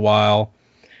for a little while,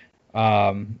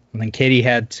 and then Katie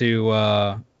had to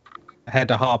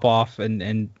hop off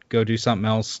and go do something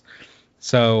else.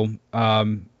 So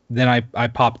then I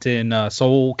popped in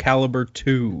Soul Calibur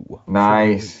 2.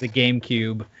 Nice. The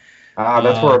GameCube.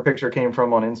 That's where our picture came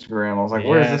from on Instagram. I was like,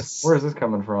 where is this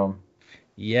coming from?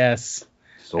 Yes.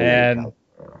 Soul Calibur.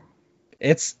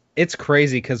 It's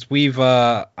crazy because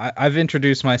I've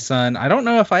introduced my son. I don't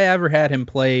know if I ever had him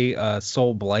play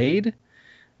Soul Blade.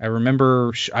 I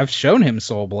remember I've shown him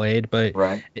Soul Blade, but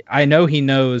I know he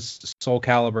knows Soul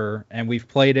Calibur, and we've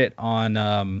played it on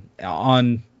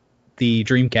the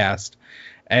Dreamcast.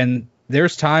 And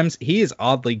there's times he is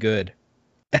oddly good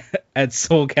at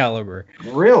Soul Calibur.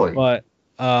 Really? But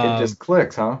it just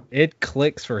clicks, huh? It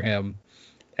clicks for him.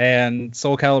 And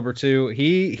Soul Calibur 2,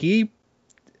 he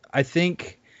I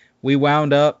think we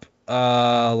wound up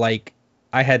like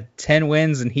I had 10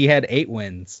 wins and he had 8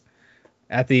 wins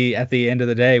at the end of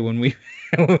the day when we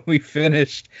when we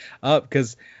finished up,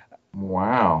 because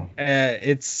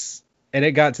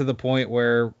it got to the point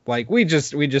where like we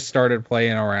just started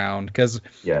playing around, because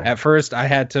at first I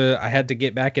had to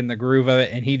get back in the groove of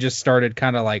it, and he just started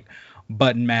kind of like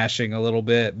button mashing a little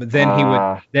bit, but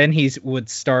then he would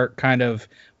start kind of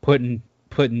putting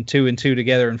 2 and 2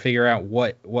 together and figure out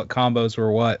what combos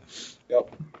were what.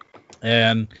 Yep.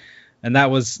 And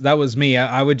that was me.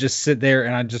 I would just sit there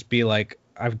and I'd just be like,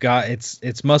 I've got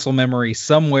it's muscle memory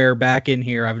somewhere back in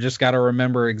here. I've just got to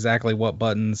remember exactly what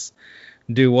buttons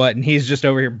do what. And he's just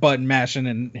over here button mashing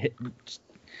and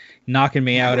knocking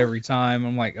me out every time.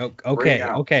 I'm like,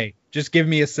 okay, just give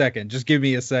me a second.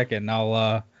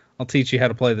 I'll teach you how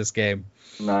to play this game.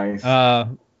 Nice.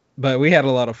 But we had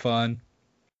a lot of fun.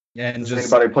 And does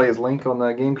anybody play as Link on the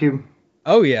GameCube?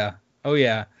 Oh yeah.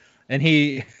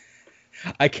 And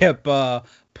I kept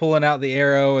pulling out the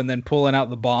arrow and then pulling out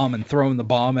the bomb and throwing the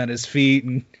bomb at his feet,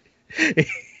 and and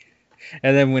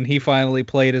then when he finally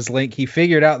played as Link, he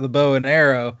figured out the bow and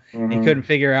arrow. Mm-hmm. He couldn't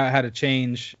figure out how to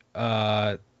change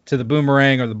to the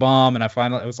boomerang or the bomb, and I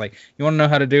was like, "You want to know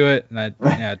how to do it?" And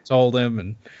I told him,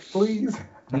 and please.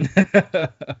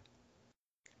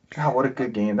 God, what a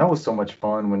good game. That was so much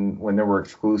fun when there were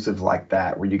exclusives like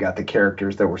that, where you got the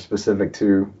characters that were specific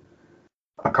to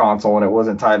a console and it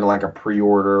wasn't tied to like a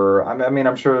pre-order. I mean,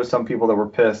 I'm sure there's some people that were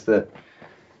pissed that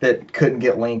couldn't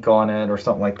get Link on it or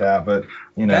something like that, but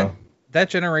you That know. that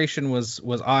generation was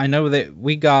I know that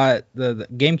we got the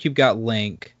GameCube got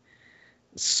Link.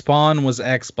 Spawn was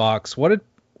Xbox. What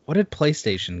did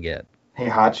PlayStation get?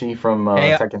 Heihachi from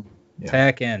Hey, Tekken.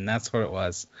 Yeah. Tekken, that's what it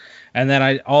was. And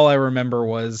then all I remember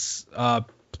was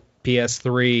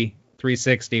PS3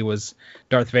 360 was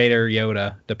Darth Vader,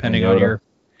 Yoda, And depending on Yoda. your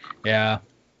yeah.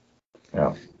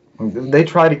 Yeah. They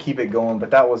try to keep it going,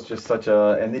 but that was just such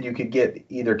a, and then you could get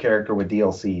either character with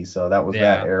DLC, so that was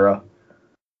that Yeah. era.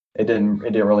 It didn't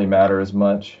really matter as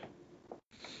much.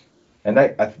 And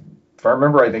if I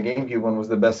remember right, the GameCube one was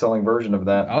the best-selling version of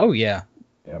that. Oh yeah.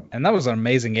 Yep. And that was an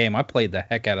amazing game. I played the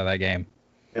heck out of that game.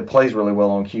 It plays really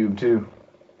well on Cube too.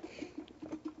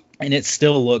 And it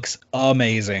still looks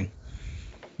amazing.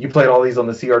 You played all these on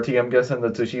the CRT, I'm guessing, the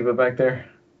Toshiba back there?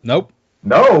 Nope.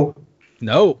 No.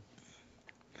 Nope.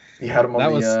 You had them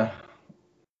on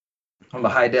the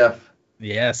high def.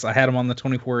 Yes, I had them on the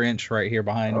 24-inch right here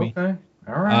behind me. Okay.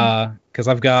 All right. Because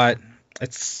I've got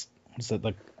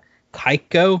the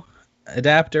Kaiko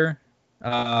adapter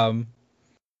for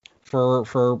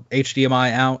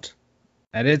HDMI out,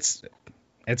 and it's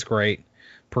great.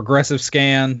 Progressive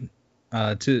scan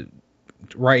to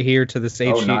right here to this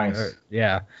HD. Nice.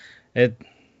 Yeah,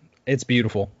 it's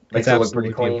beautiful. Makes it's it look pretty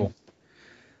absolutely clean. beautiful.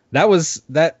 That was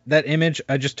that image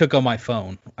I just took on my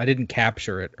phone. I didn't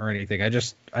capture it or anything.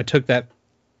 I took that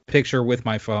picture with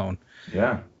my phone.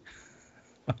 Yeah.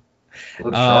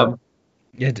 Looks sharp.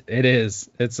 It is.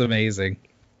 It's amazing.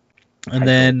 And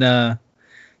then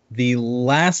the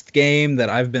last game that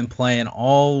I've been playing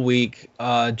all week,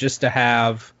 just to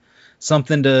have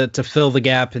something to fill the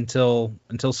gap until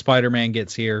Spider-Man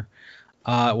gets here,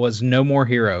 was No More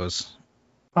Heroes.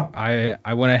 Oh.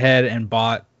 I went ahead and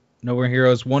bought No More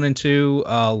Heroes 1 and 2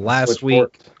 last week.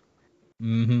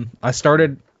 Mm-hmm. I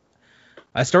started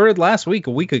last week,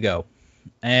 a week ago,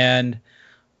 and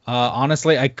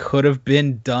honestly, I could have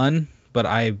been done, but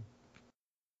I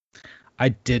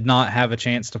did not have a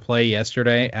chance to play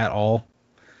yesterday at all.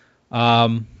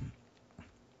 But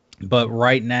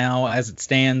right now, as it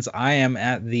stands, I am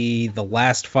at the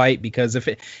last fight, because if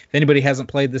anybody hasn't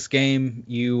played this game,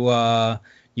 you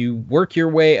work your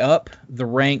way up the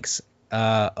ranks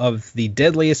of the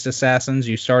deadliest assassins.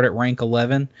 You start at rank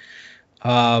 11,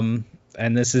 and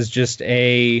this is just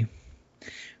a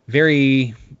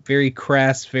very, very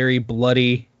crass, very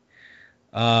bloody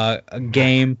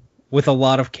game with a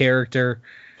lot of character.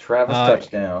 Travis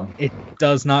touchdown. It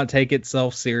does not take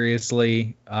itself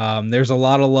seriously. There's a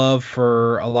lot of love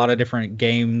for a lot of different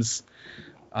games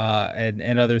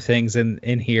and other things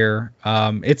in here.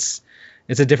 It's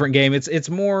a different game. It's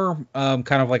more kind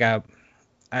of like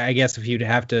I guess if you'd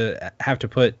have to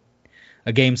put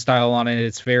a game style on it,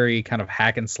 it's very kind of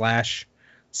hack and slash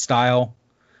style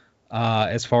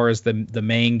as far as the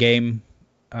main game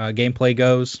gameplay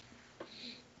goes.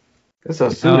 It's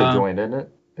a Suda joint, isn't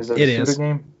it? Is it a Suda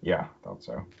game? Yeah, I thought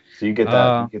so. So you get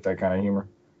that kind of humor.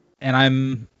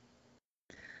 And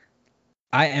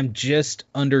I am just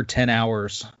under 10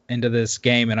 hours into this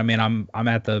game, and I mean I'm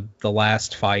at the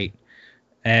last fight,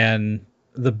 and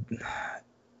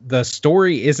the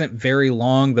story isn't very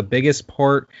long. The biggest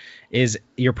part is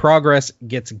your progress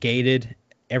gets gated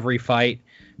every fight,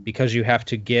 because you have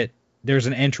to there's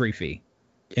an entry fee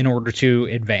in order to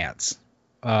advance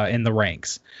in the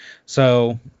ranks.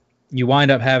 So you wind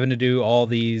up having to do all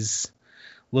these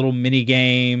little mini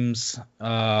games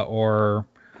or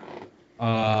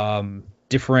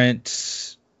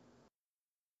different.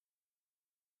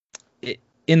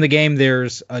 In the game,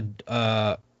 there's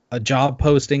a job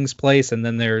postings place, and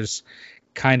then there's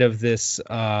kind of this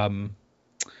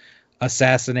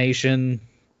assassination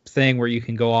thing where you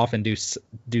can go off and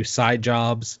do side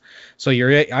jobs. So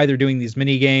you're either doing these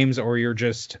mini games, or you're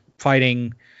just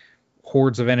fighting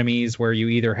hordes of enemies where you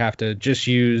either have to just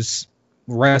use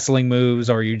wrestling moves,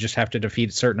 or you just have to defeat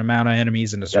a certain amount of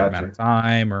enemies in a certain amount of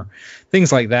time, or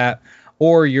things like that.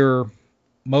 Or you're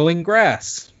mowing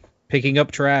grass, picking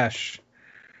up trash,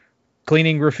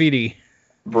 cleaning graffiti.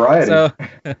 Variety. So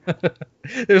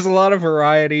there's a lot of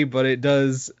variety, but it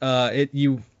does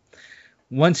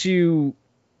once you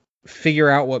figure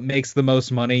out what makes the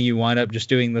most money, you wind up just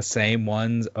doing the same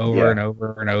ones over and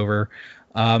over and over.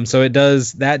 So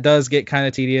that does get kind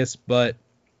of tedious, but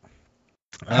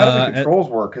how do the controls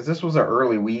work? Because this was an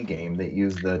early Wii game that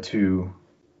used the two.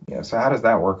 Yeah. So how does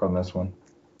that work on this one?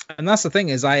 And that's the thing,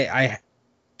 is I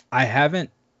haven't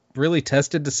really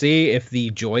tested to see if the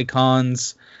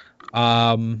Joy-Cons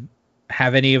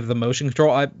have any of the motion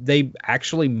control. They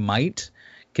actually might,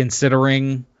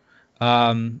 considering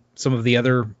some of the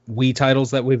other Wii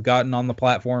titles that we've gotten on the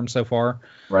platform so far.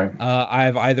 Right.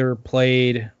 I've either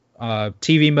played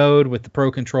TV mode with the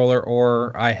Pro Controller,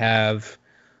 or I have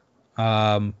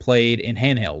played in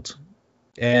handheld.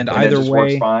 And either it just way,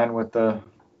 works fine with the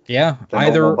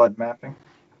either button mapping.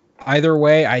 Either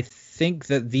way, I think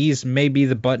that these may be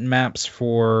the button maps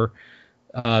for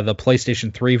the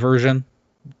PlayStation 3 version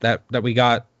that we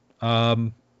got.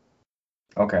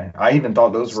 Okay, I even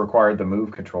thought those required the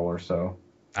Move controller. So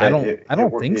I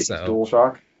don't think so.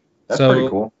 DualShock. That's pretty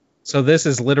cool. So this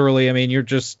is literally, I mean, you're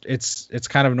just it's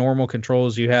kind of normal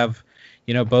controls. You have,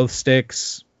 both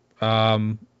sticks.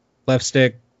 Left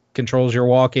stick controls your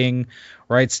walking.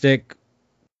 Right stick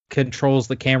controls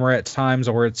the camera at times,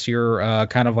 or it's your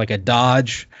kind of like a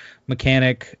dodge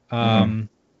mechanic.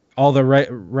 All the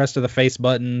rest of the face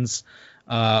buttons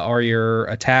are your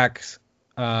attacks.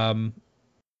 Then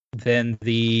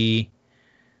the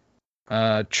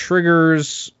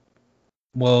triggers,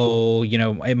 well,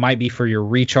 it might be for your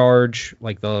recharge,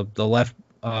 like the left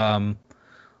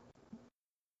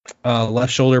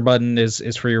left shoulder button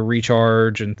is for your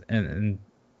recharge and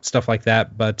stuff like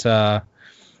that. But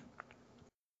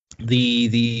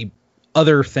the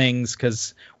other things,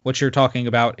 because what you're talking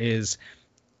about is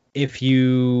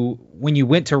when you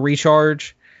went to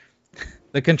recharge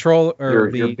the control, or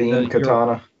your beam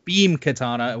katana. Your beam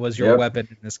katana was your weapon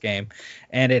in this game,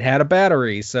 and it had a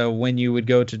battery. So when you would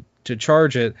go to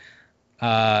charge it,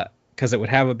 because it would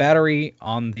have a battery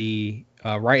on the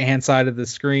right hand side of the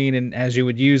screen, and as you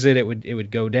would use it, it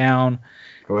would go down.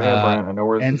 Go ahead, Brent. I know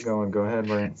where this is going. Go ahead,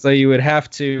 Brent. So you would have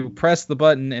to press the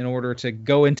button in order to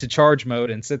go into charge mode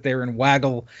and sit there and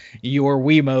waggle your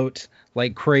Wiimote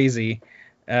like crazy.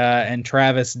 And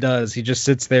Travis does. He just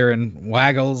sits there and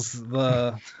waggles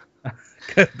the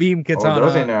beam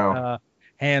katana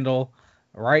handle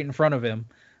right in front of him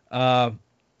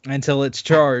until it's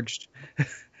charged.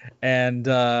 And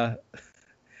so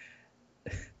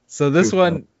this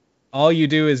one, all you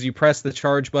do is you press the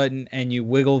charge button and you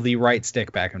wiggle the right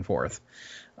stick back and forth.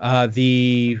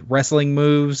 The wrestling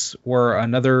moves were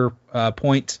another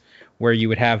point where you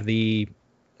would have the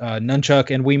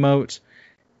nunchuck and Wiimote,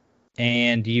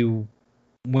 and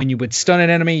when you would stun an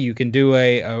enemy, you can do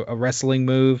a wrestling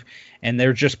move, and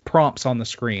they're just prompts on the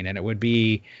screen, and it would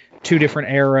be two different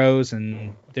arrows,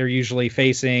 and they're usually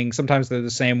facing, sometimes they're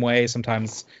the same way,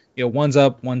 sometimes one's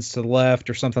up, one's to the left,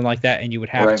 or something like that, and you would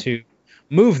have to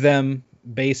move them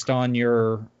based on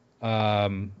your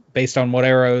based on what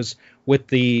arrows with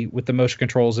the motion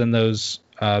controls in those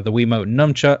the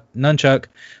Wiimote nunchuck.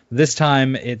 This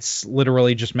time it's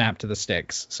literally just mapped to the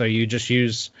sticks, so you just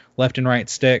use left and right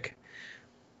stick.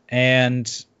 And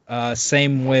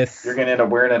same with, you're gonna end up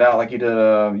wearing it out like you did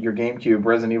your GameCube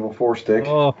Resident Evil 4 stick.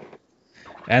 Oh.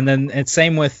 And then it's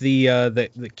same with the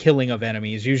killing of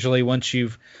enemies. Usually once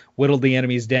you've whittled the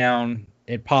enemies down,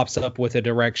 it pops up with a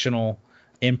directional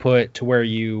input to where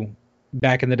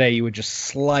back in the day, you would just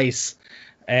slice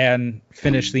and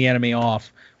finish the enemy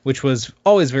off, which was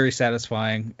always very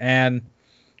satisfying. And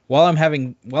while I'm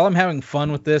having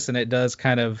fun with this, and it does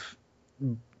kind of,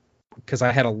 because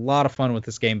I had a lot of fun with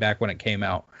this game back when it came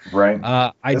out. Right.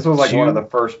 This was like one of the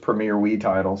first Premier Wii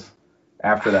titles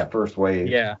after that first wave.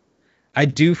 Yeah. I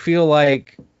do feel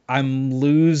like I'm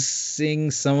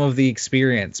losing some of the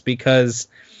experience, because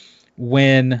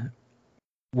when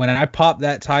I popped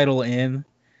that title in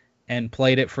and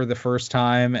played it for the first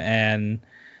time, and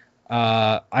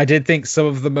I did think some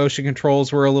of the motion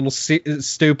controls were a little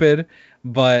stupid,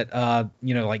 but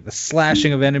like the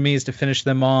slashing of enemies to finish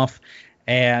them off,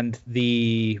 and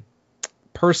the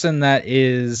person that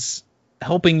is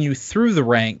helping you through the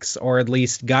ranks, or at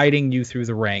least guiding you through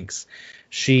the ranks,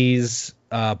 she's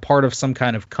part of some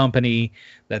kind of company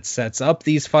that sets up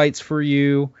these fights for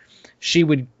you. She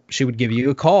would give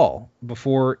you a call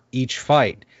before each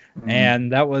fight. Mm-hmm.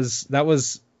 And that was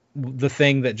the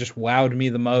thing that just wowed me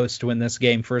the most when this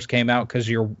game first came out, because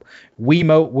your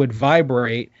Wiimote would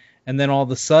vibrate, and then all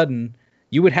of a sudden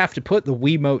you would have to put the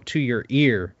Wiimote to your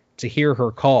ear to hear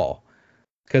her call,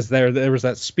 because there was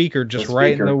that speaker just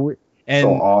right in the. And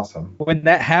so awesome. When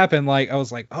that happened, like, I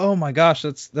was like, oh my gosh,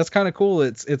 that's kind of cool.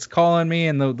 It's calling me,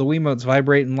 and the Wiimote's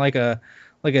vibrating like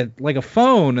a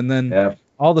phone, and then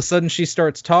all of a sudden she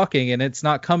starts talking, and it's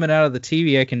not coming out of the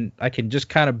TV. I can just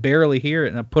kind of barely hear it,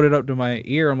 and I put it up to my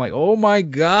ear. I'm like, oh my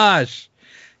gosh,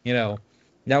 that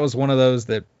was one of those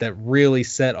that really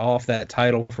set off that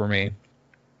title for me.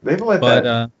 They've let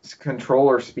that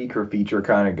controller speaker feature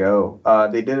kind of go.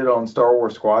 They did it on Star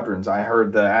Wars Squadrons. I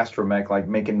heard the astromech like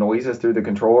making noises through the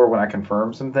controller when I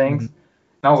confirmed some things. Mm-hmm.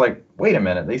 And I was like, wait a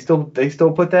minute, they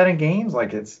still put that in games?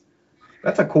 Like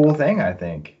that's a cool thing, I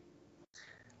think.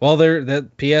 Well, the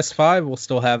PS5 will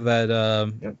still have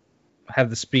that have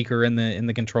the speaker in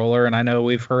the controller, and I know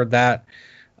we've heard that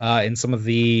in some of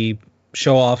the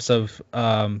show-offs of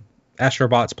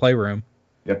Astrobot's Playroom.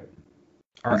 Yep.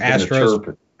 Or Astro's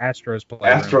Playroom. Astro's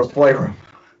Playroom.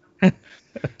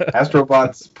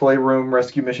 Astrobot's Playroom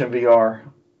Rescue Mission VR,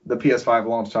 the PS5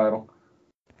 launch title.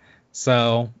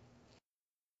 So,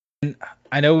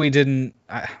 I know we didn't.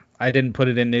 I didn't put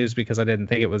it in news because I didn't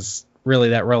think it was really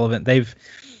that relevant. The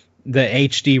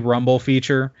HD Rumble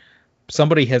feature.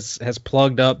 Somebody has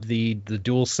plugged up the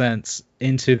DualSense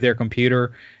into their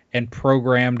computer and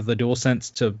programmed the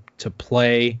DualSense to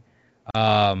play.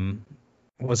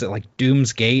 Was it like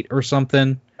Doom's Gate or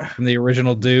something from the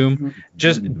original Doom?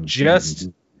 Just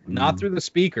not through the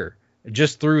speaker,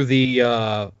 just through the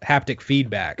haptic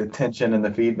feedback. The tension and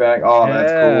the feedback. Oh, yeah.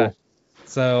 That's cool.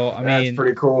 So I mean, that's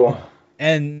pretty cool.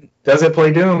 And does it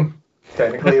play Doom?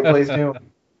 Technically, it plays Doom.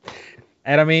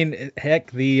 And I mean,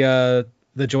 heck, the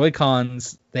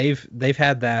Joy-Cons they've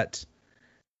had that.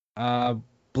 I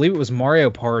believe it was Mario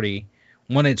Party.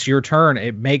 When it's your turn,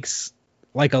 it makes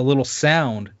like a little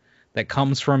sound that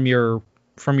comes from your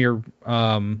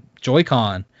Joy-Con,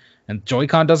 and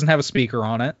Joy-Con doesn't have a speaker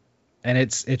on it, and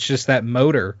it's just that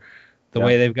motor. The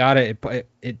way they've got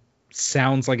it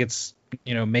sounds like it's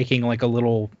making like a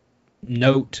little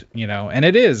note, and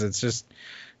it is. It's just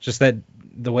that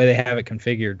the way they have it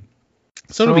configured.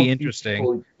 So it'll be interesting.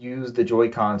 People use the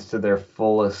Joy-Cons to their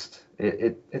fullest.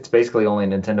 It's basically only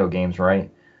Nintendo games,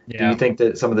 right? Yeah. Do you think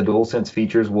that some of the DualSense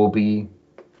features will be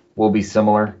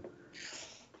similar?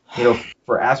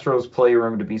 For Astro's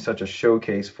Playroom to be such a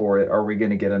showcase for it, are we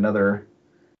going to get another?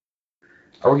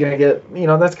 Are we going to get,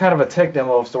 that's kind of a tech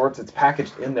demo of sorts. It's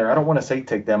packaged in there. I don't want to say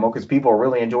tech demo because people are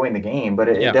really enjoying the game, but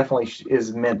it definitely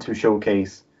is meant to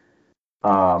showcase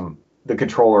the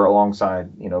controller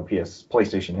alongside,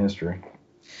 PlayStation history.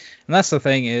 And that's the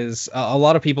thing is, a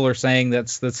lot of people are saying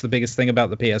that's the biggest thing about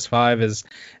the PS5 is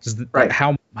right.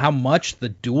 how much the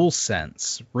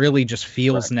DualSense really just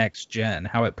feels next gen,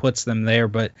 how it puts them there.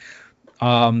 But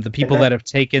the people that have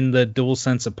taken the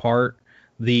DualSense apart,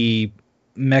 the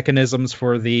mechanisms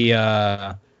for the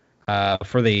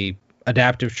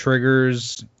adaptive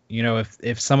triggers,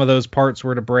 if some of those parts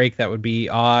were to break, that would be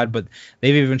odd. But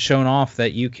they've even shown off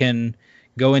that you can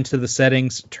go into the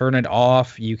settings, turn it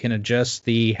off. You can adjust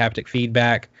the haptic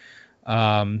feedback,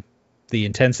 the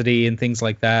intensity, and things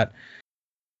like that.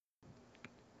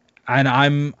 And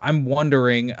I'm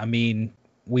wondering. I mean,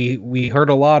 we heard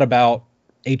a lot about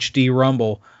HD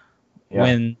Rumble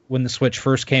when the Switch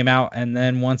first came out, and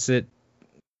then once it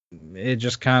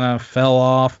just kind of fell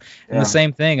off. And the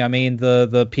same thing. I mean,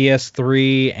 the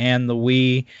PS3 and the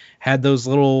Wii had those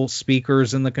little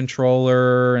speakers in the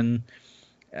controller, and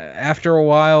after a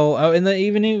while, and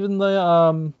even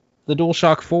the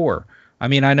DualShock 4. I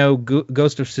mean, I know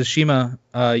Ghost of Tsushima,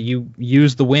 you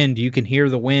use the wind, you can hear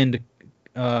the wind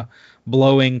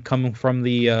blowing coming from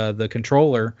the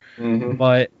controller,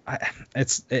 but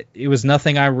it was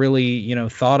nothing I really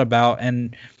thought about,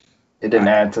 and it didn't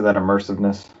add to that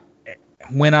immersiveness.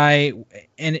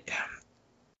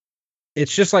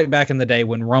 It's just like back in the day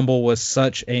when Rumble was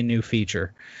such a new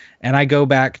feature, and I go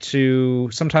back to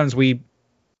sometimes we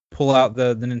pull out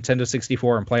the Nintendo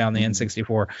 64 and play on the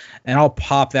N64, and I'll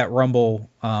pop that Rumble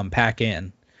pack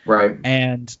in. Right.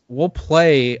 And we'll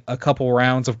play a couple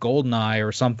rounds of GoldenEye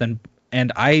or something,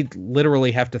 and I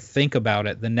literally have to think about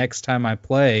it the next time I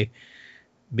play,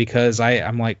 because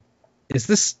I'm like, did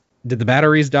the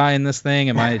batteries die in this thing?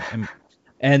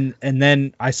 And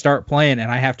then I start playing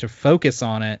and I have to focus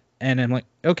on it, and I'm like,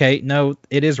 okay, no,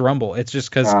 it is Rumble. It's just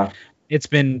because it's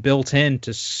been built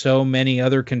into so many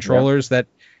other controllers that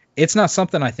it's not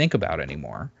something I think about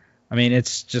anymore. I mean,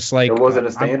 it's just like, it wasn't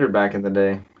a standard back in the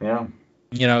day. Yeah.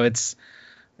 It's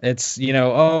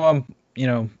I'm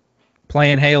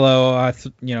playing Halo. I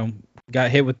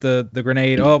got hit with the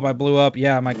grenade. Oh, I blew up.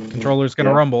 Yeah, my controller's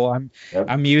gonna rumble.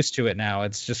 I'm used to it now.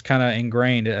 It's just kind of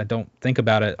ingrained. I don't think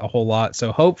about it a whole lot.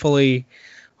 So hopefully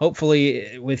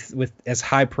with as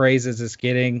high praise as it's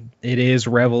getting, it is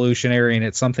revolutionary, and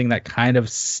it's something that kind of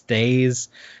stays.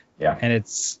 Yeah. And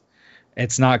it's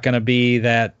not going to be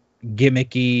that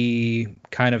gimmicky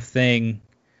kind of thing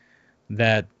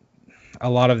that a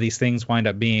lot of these things wind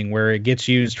up being, where it gets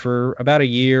used for about a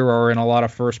year or in a lot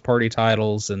of first party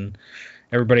titles, and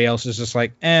everybody else is just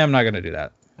like, I'm not going to do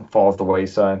that. It falls the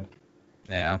wayside.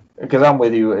 Yeah. Because I'm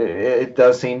with you. It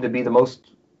does seem to be the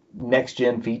most next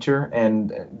gen feature,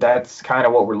 and that's kind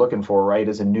of what we're looking for, right?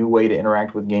 Is a new way to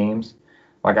interact with games.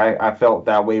 Like I felt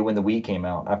that way when the Wii came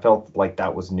out. I felt like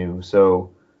that was new.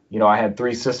 So, I had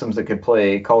three systems that could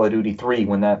play Call of Duty 3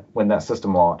 when that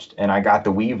system launched, and I got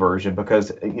the Wii version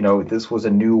because this was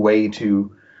a new way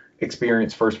to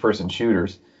experience first person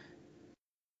shooters.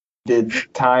 Did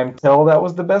time tell that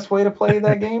was the best way to play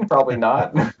that game? Probably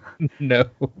not. No.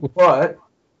 But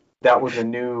that was it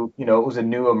was a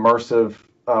new immersive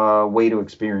way to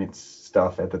experience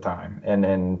stuff at the time.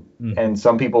 And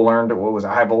some people learned what was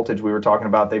high voltage we were talking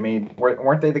about.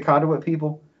 Weren't they the conduit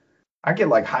people? I get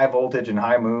like high voltage and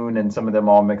high moon and some of them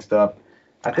all mixed up.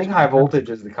 I think high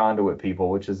voltage is the conduit people,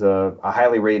 which is a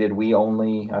highly rated Wii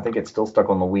only. I think it's still stuck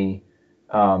on the Wii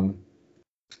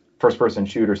first person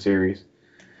shooter series.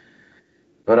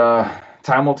 But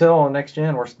time will tell on next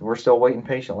gen. We're still waiting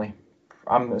patiently.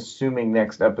 I'm assuming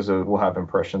next episode we'll have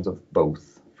impressions of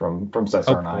both from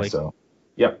Cesar and I. So,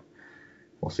 yep,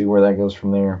 we'll see where that goes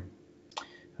from there.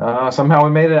 Somehow we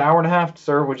made it an hour and a half,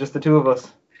 sir, with just the two of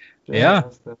us. Yeah.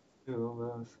 Just the two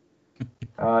of us.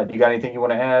 You got anything you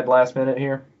want to add last minute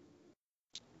here?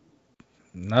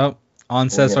 Nope. On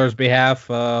Cesar's behalf,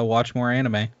 watch more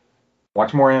anime.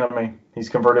 Watch more anime. He's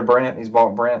converted Brant. He's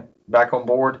brought Brant back on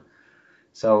board.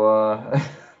 So,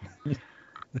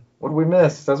 what did we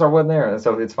miss? Cesar wasn't there,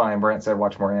 so it's fine. Brant said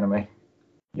watch more anime.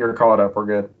 You're caught up. We're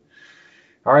good.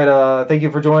 All right. Thank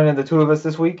you for joining the two of us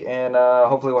this week, and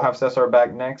hopefully we'll have Cesar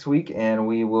back next week, and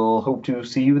we will hope to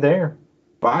see you there.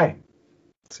 Bye.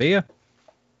 See ya.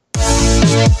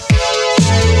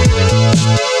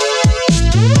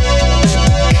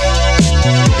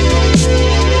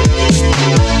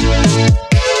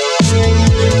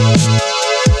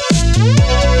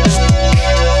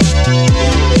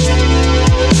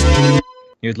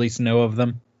 You at least know of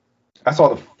them? I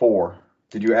saw the 4.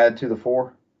 Did you add to the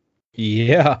 4?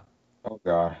 Yeah. Oh,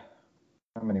 God.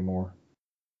 How many more?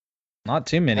 Not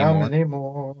too many How more. Many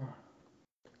more?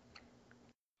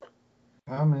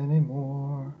 How many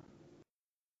more?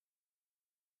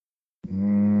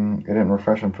 It didn't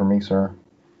refresh them for me, sir.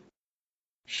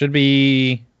 Should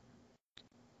be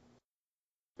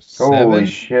 7. Holy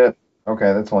shit.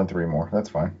 Okay, that's only 3 more. That's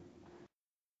fine.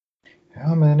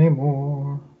 How many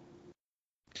more?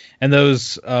 And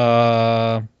those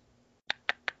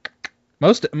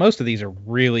most of these are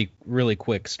really, really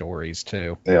quick stories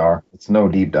too. They are. It's no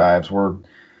deep dives. We're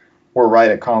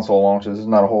right at console launches. There's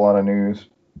not a whole lot of news.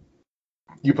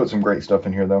 You put some great stuff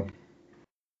in here though.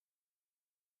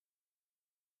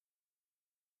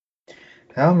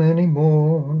 How many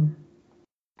more?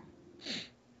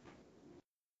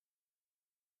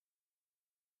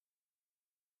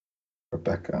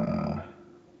 Rebecca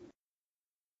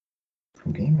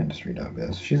from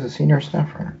GameIndustry.biz. She's a senior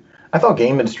staff writer. I thought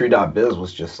GameIndustry.biz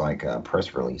was just like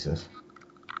press releases.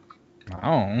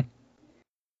 Oh.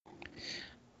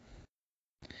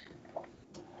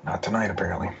 Not tonight,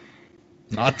 apparently.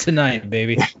 Not tonight,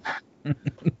 baby. All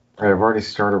right, I've already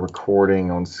started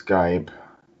recording on Skype.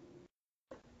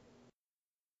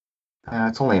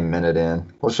 It's only a minute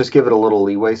in. Let's just give it a little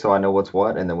leeway so I know what's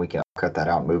what, and then we can cut that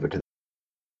out and move it to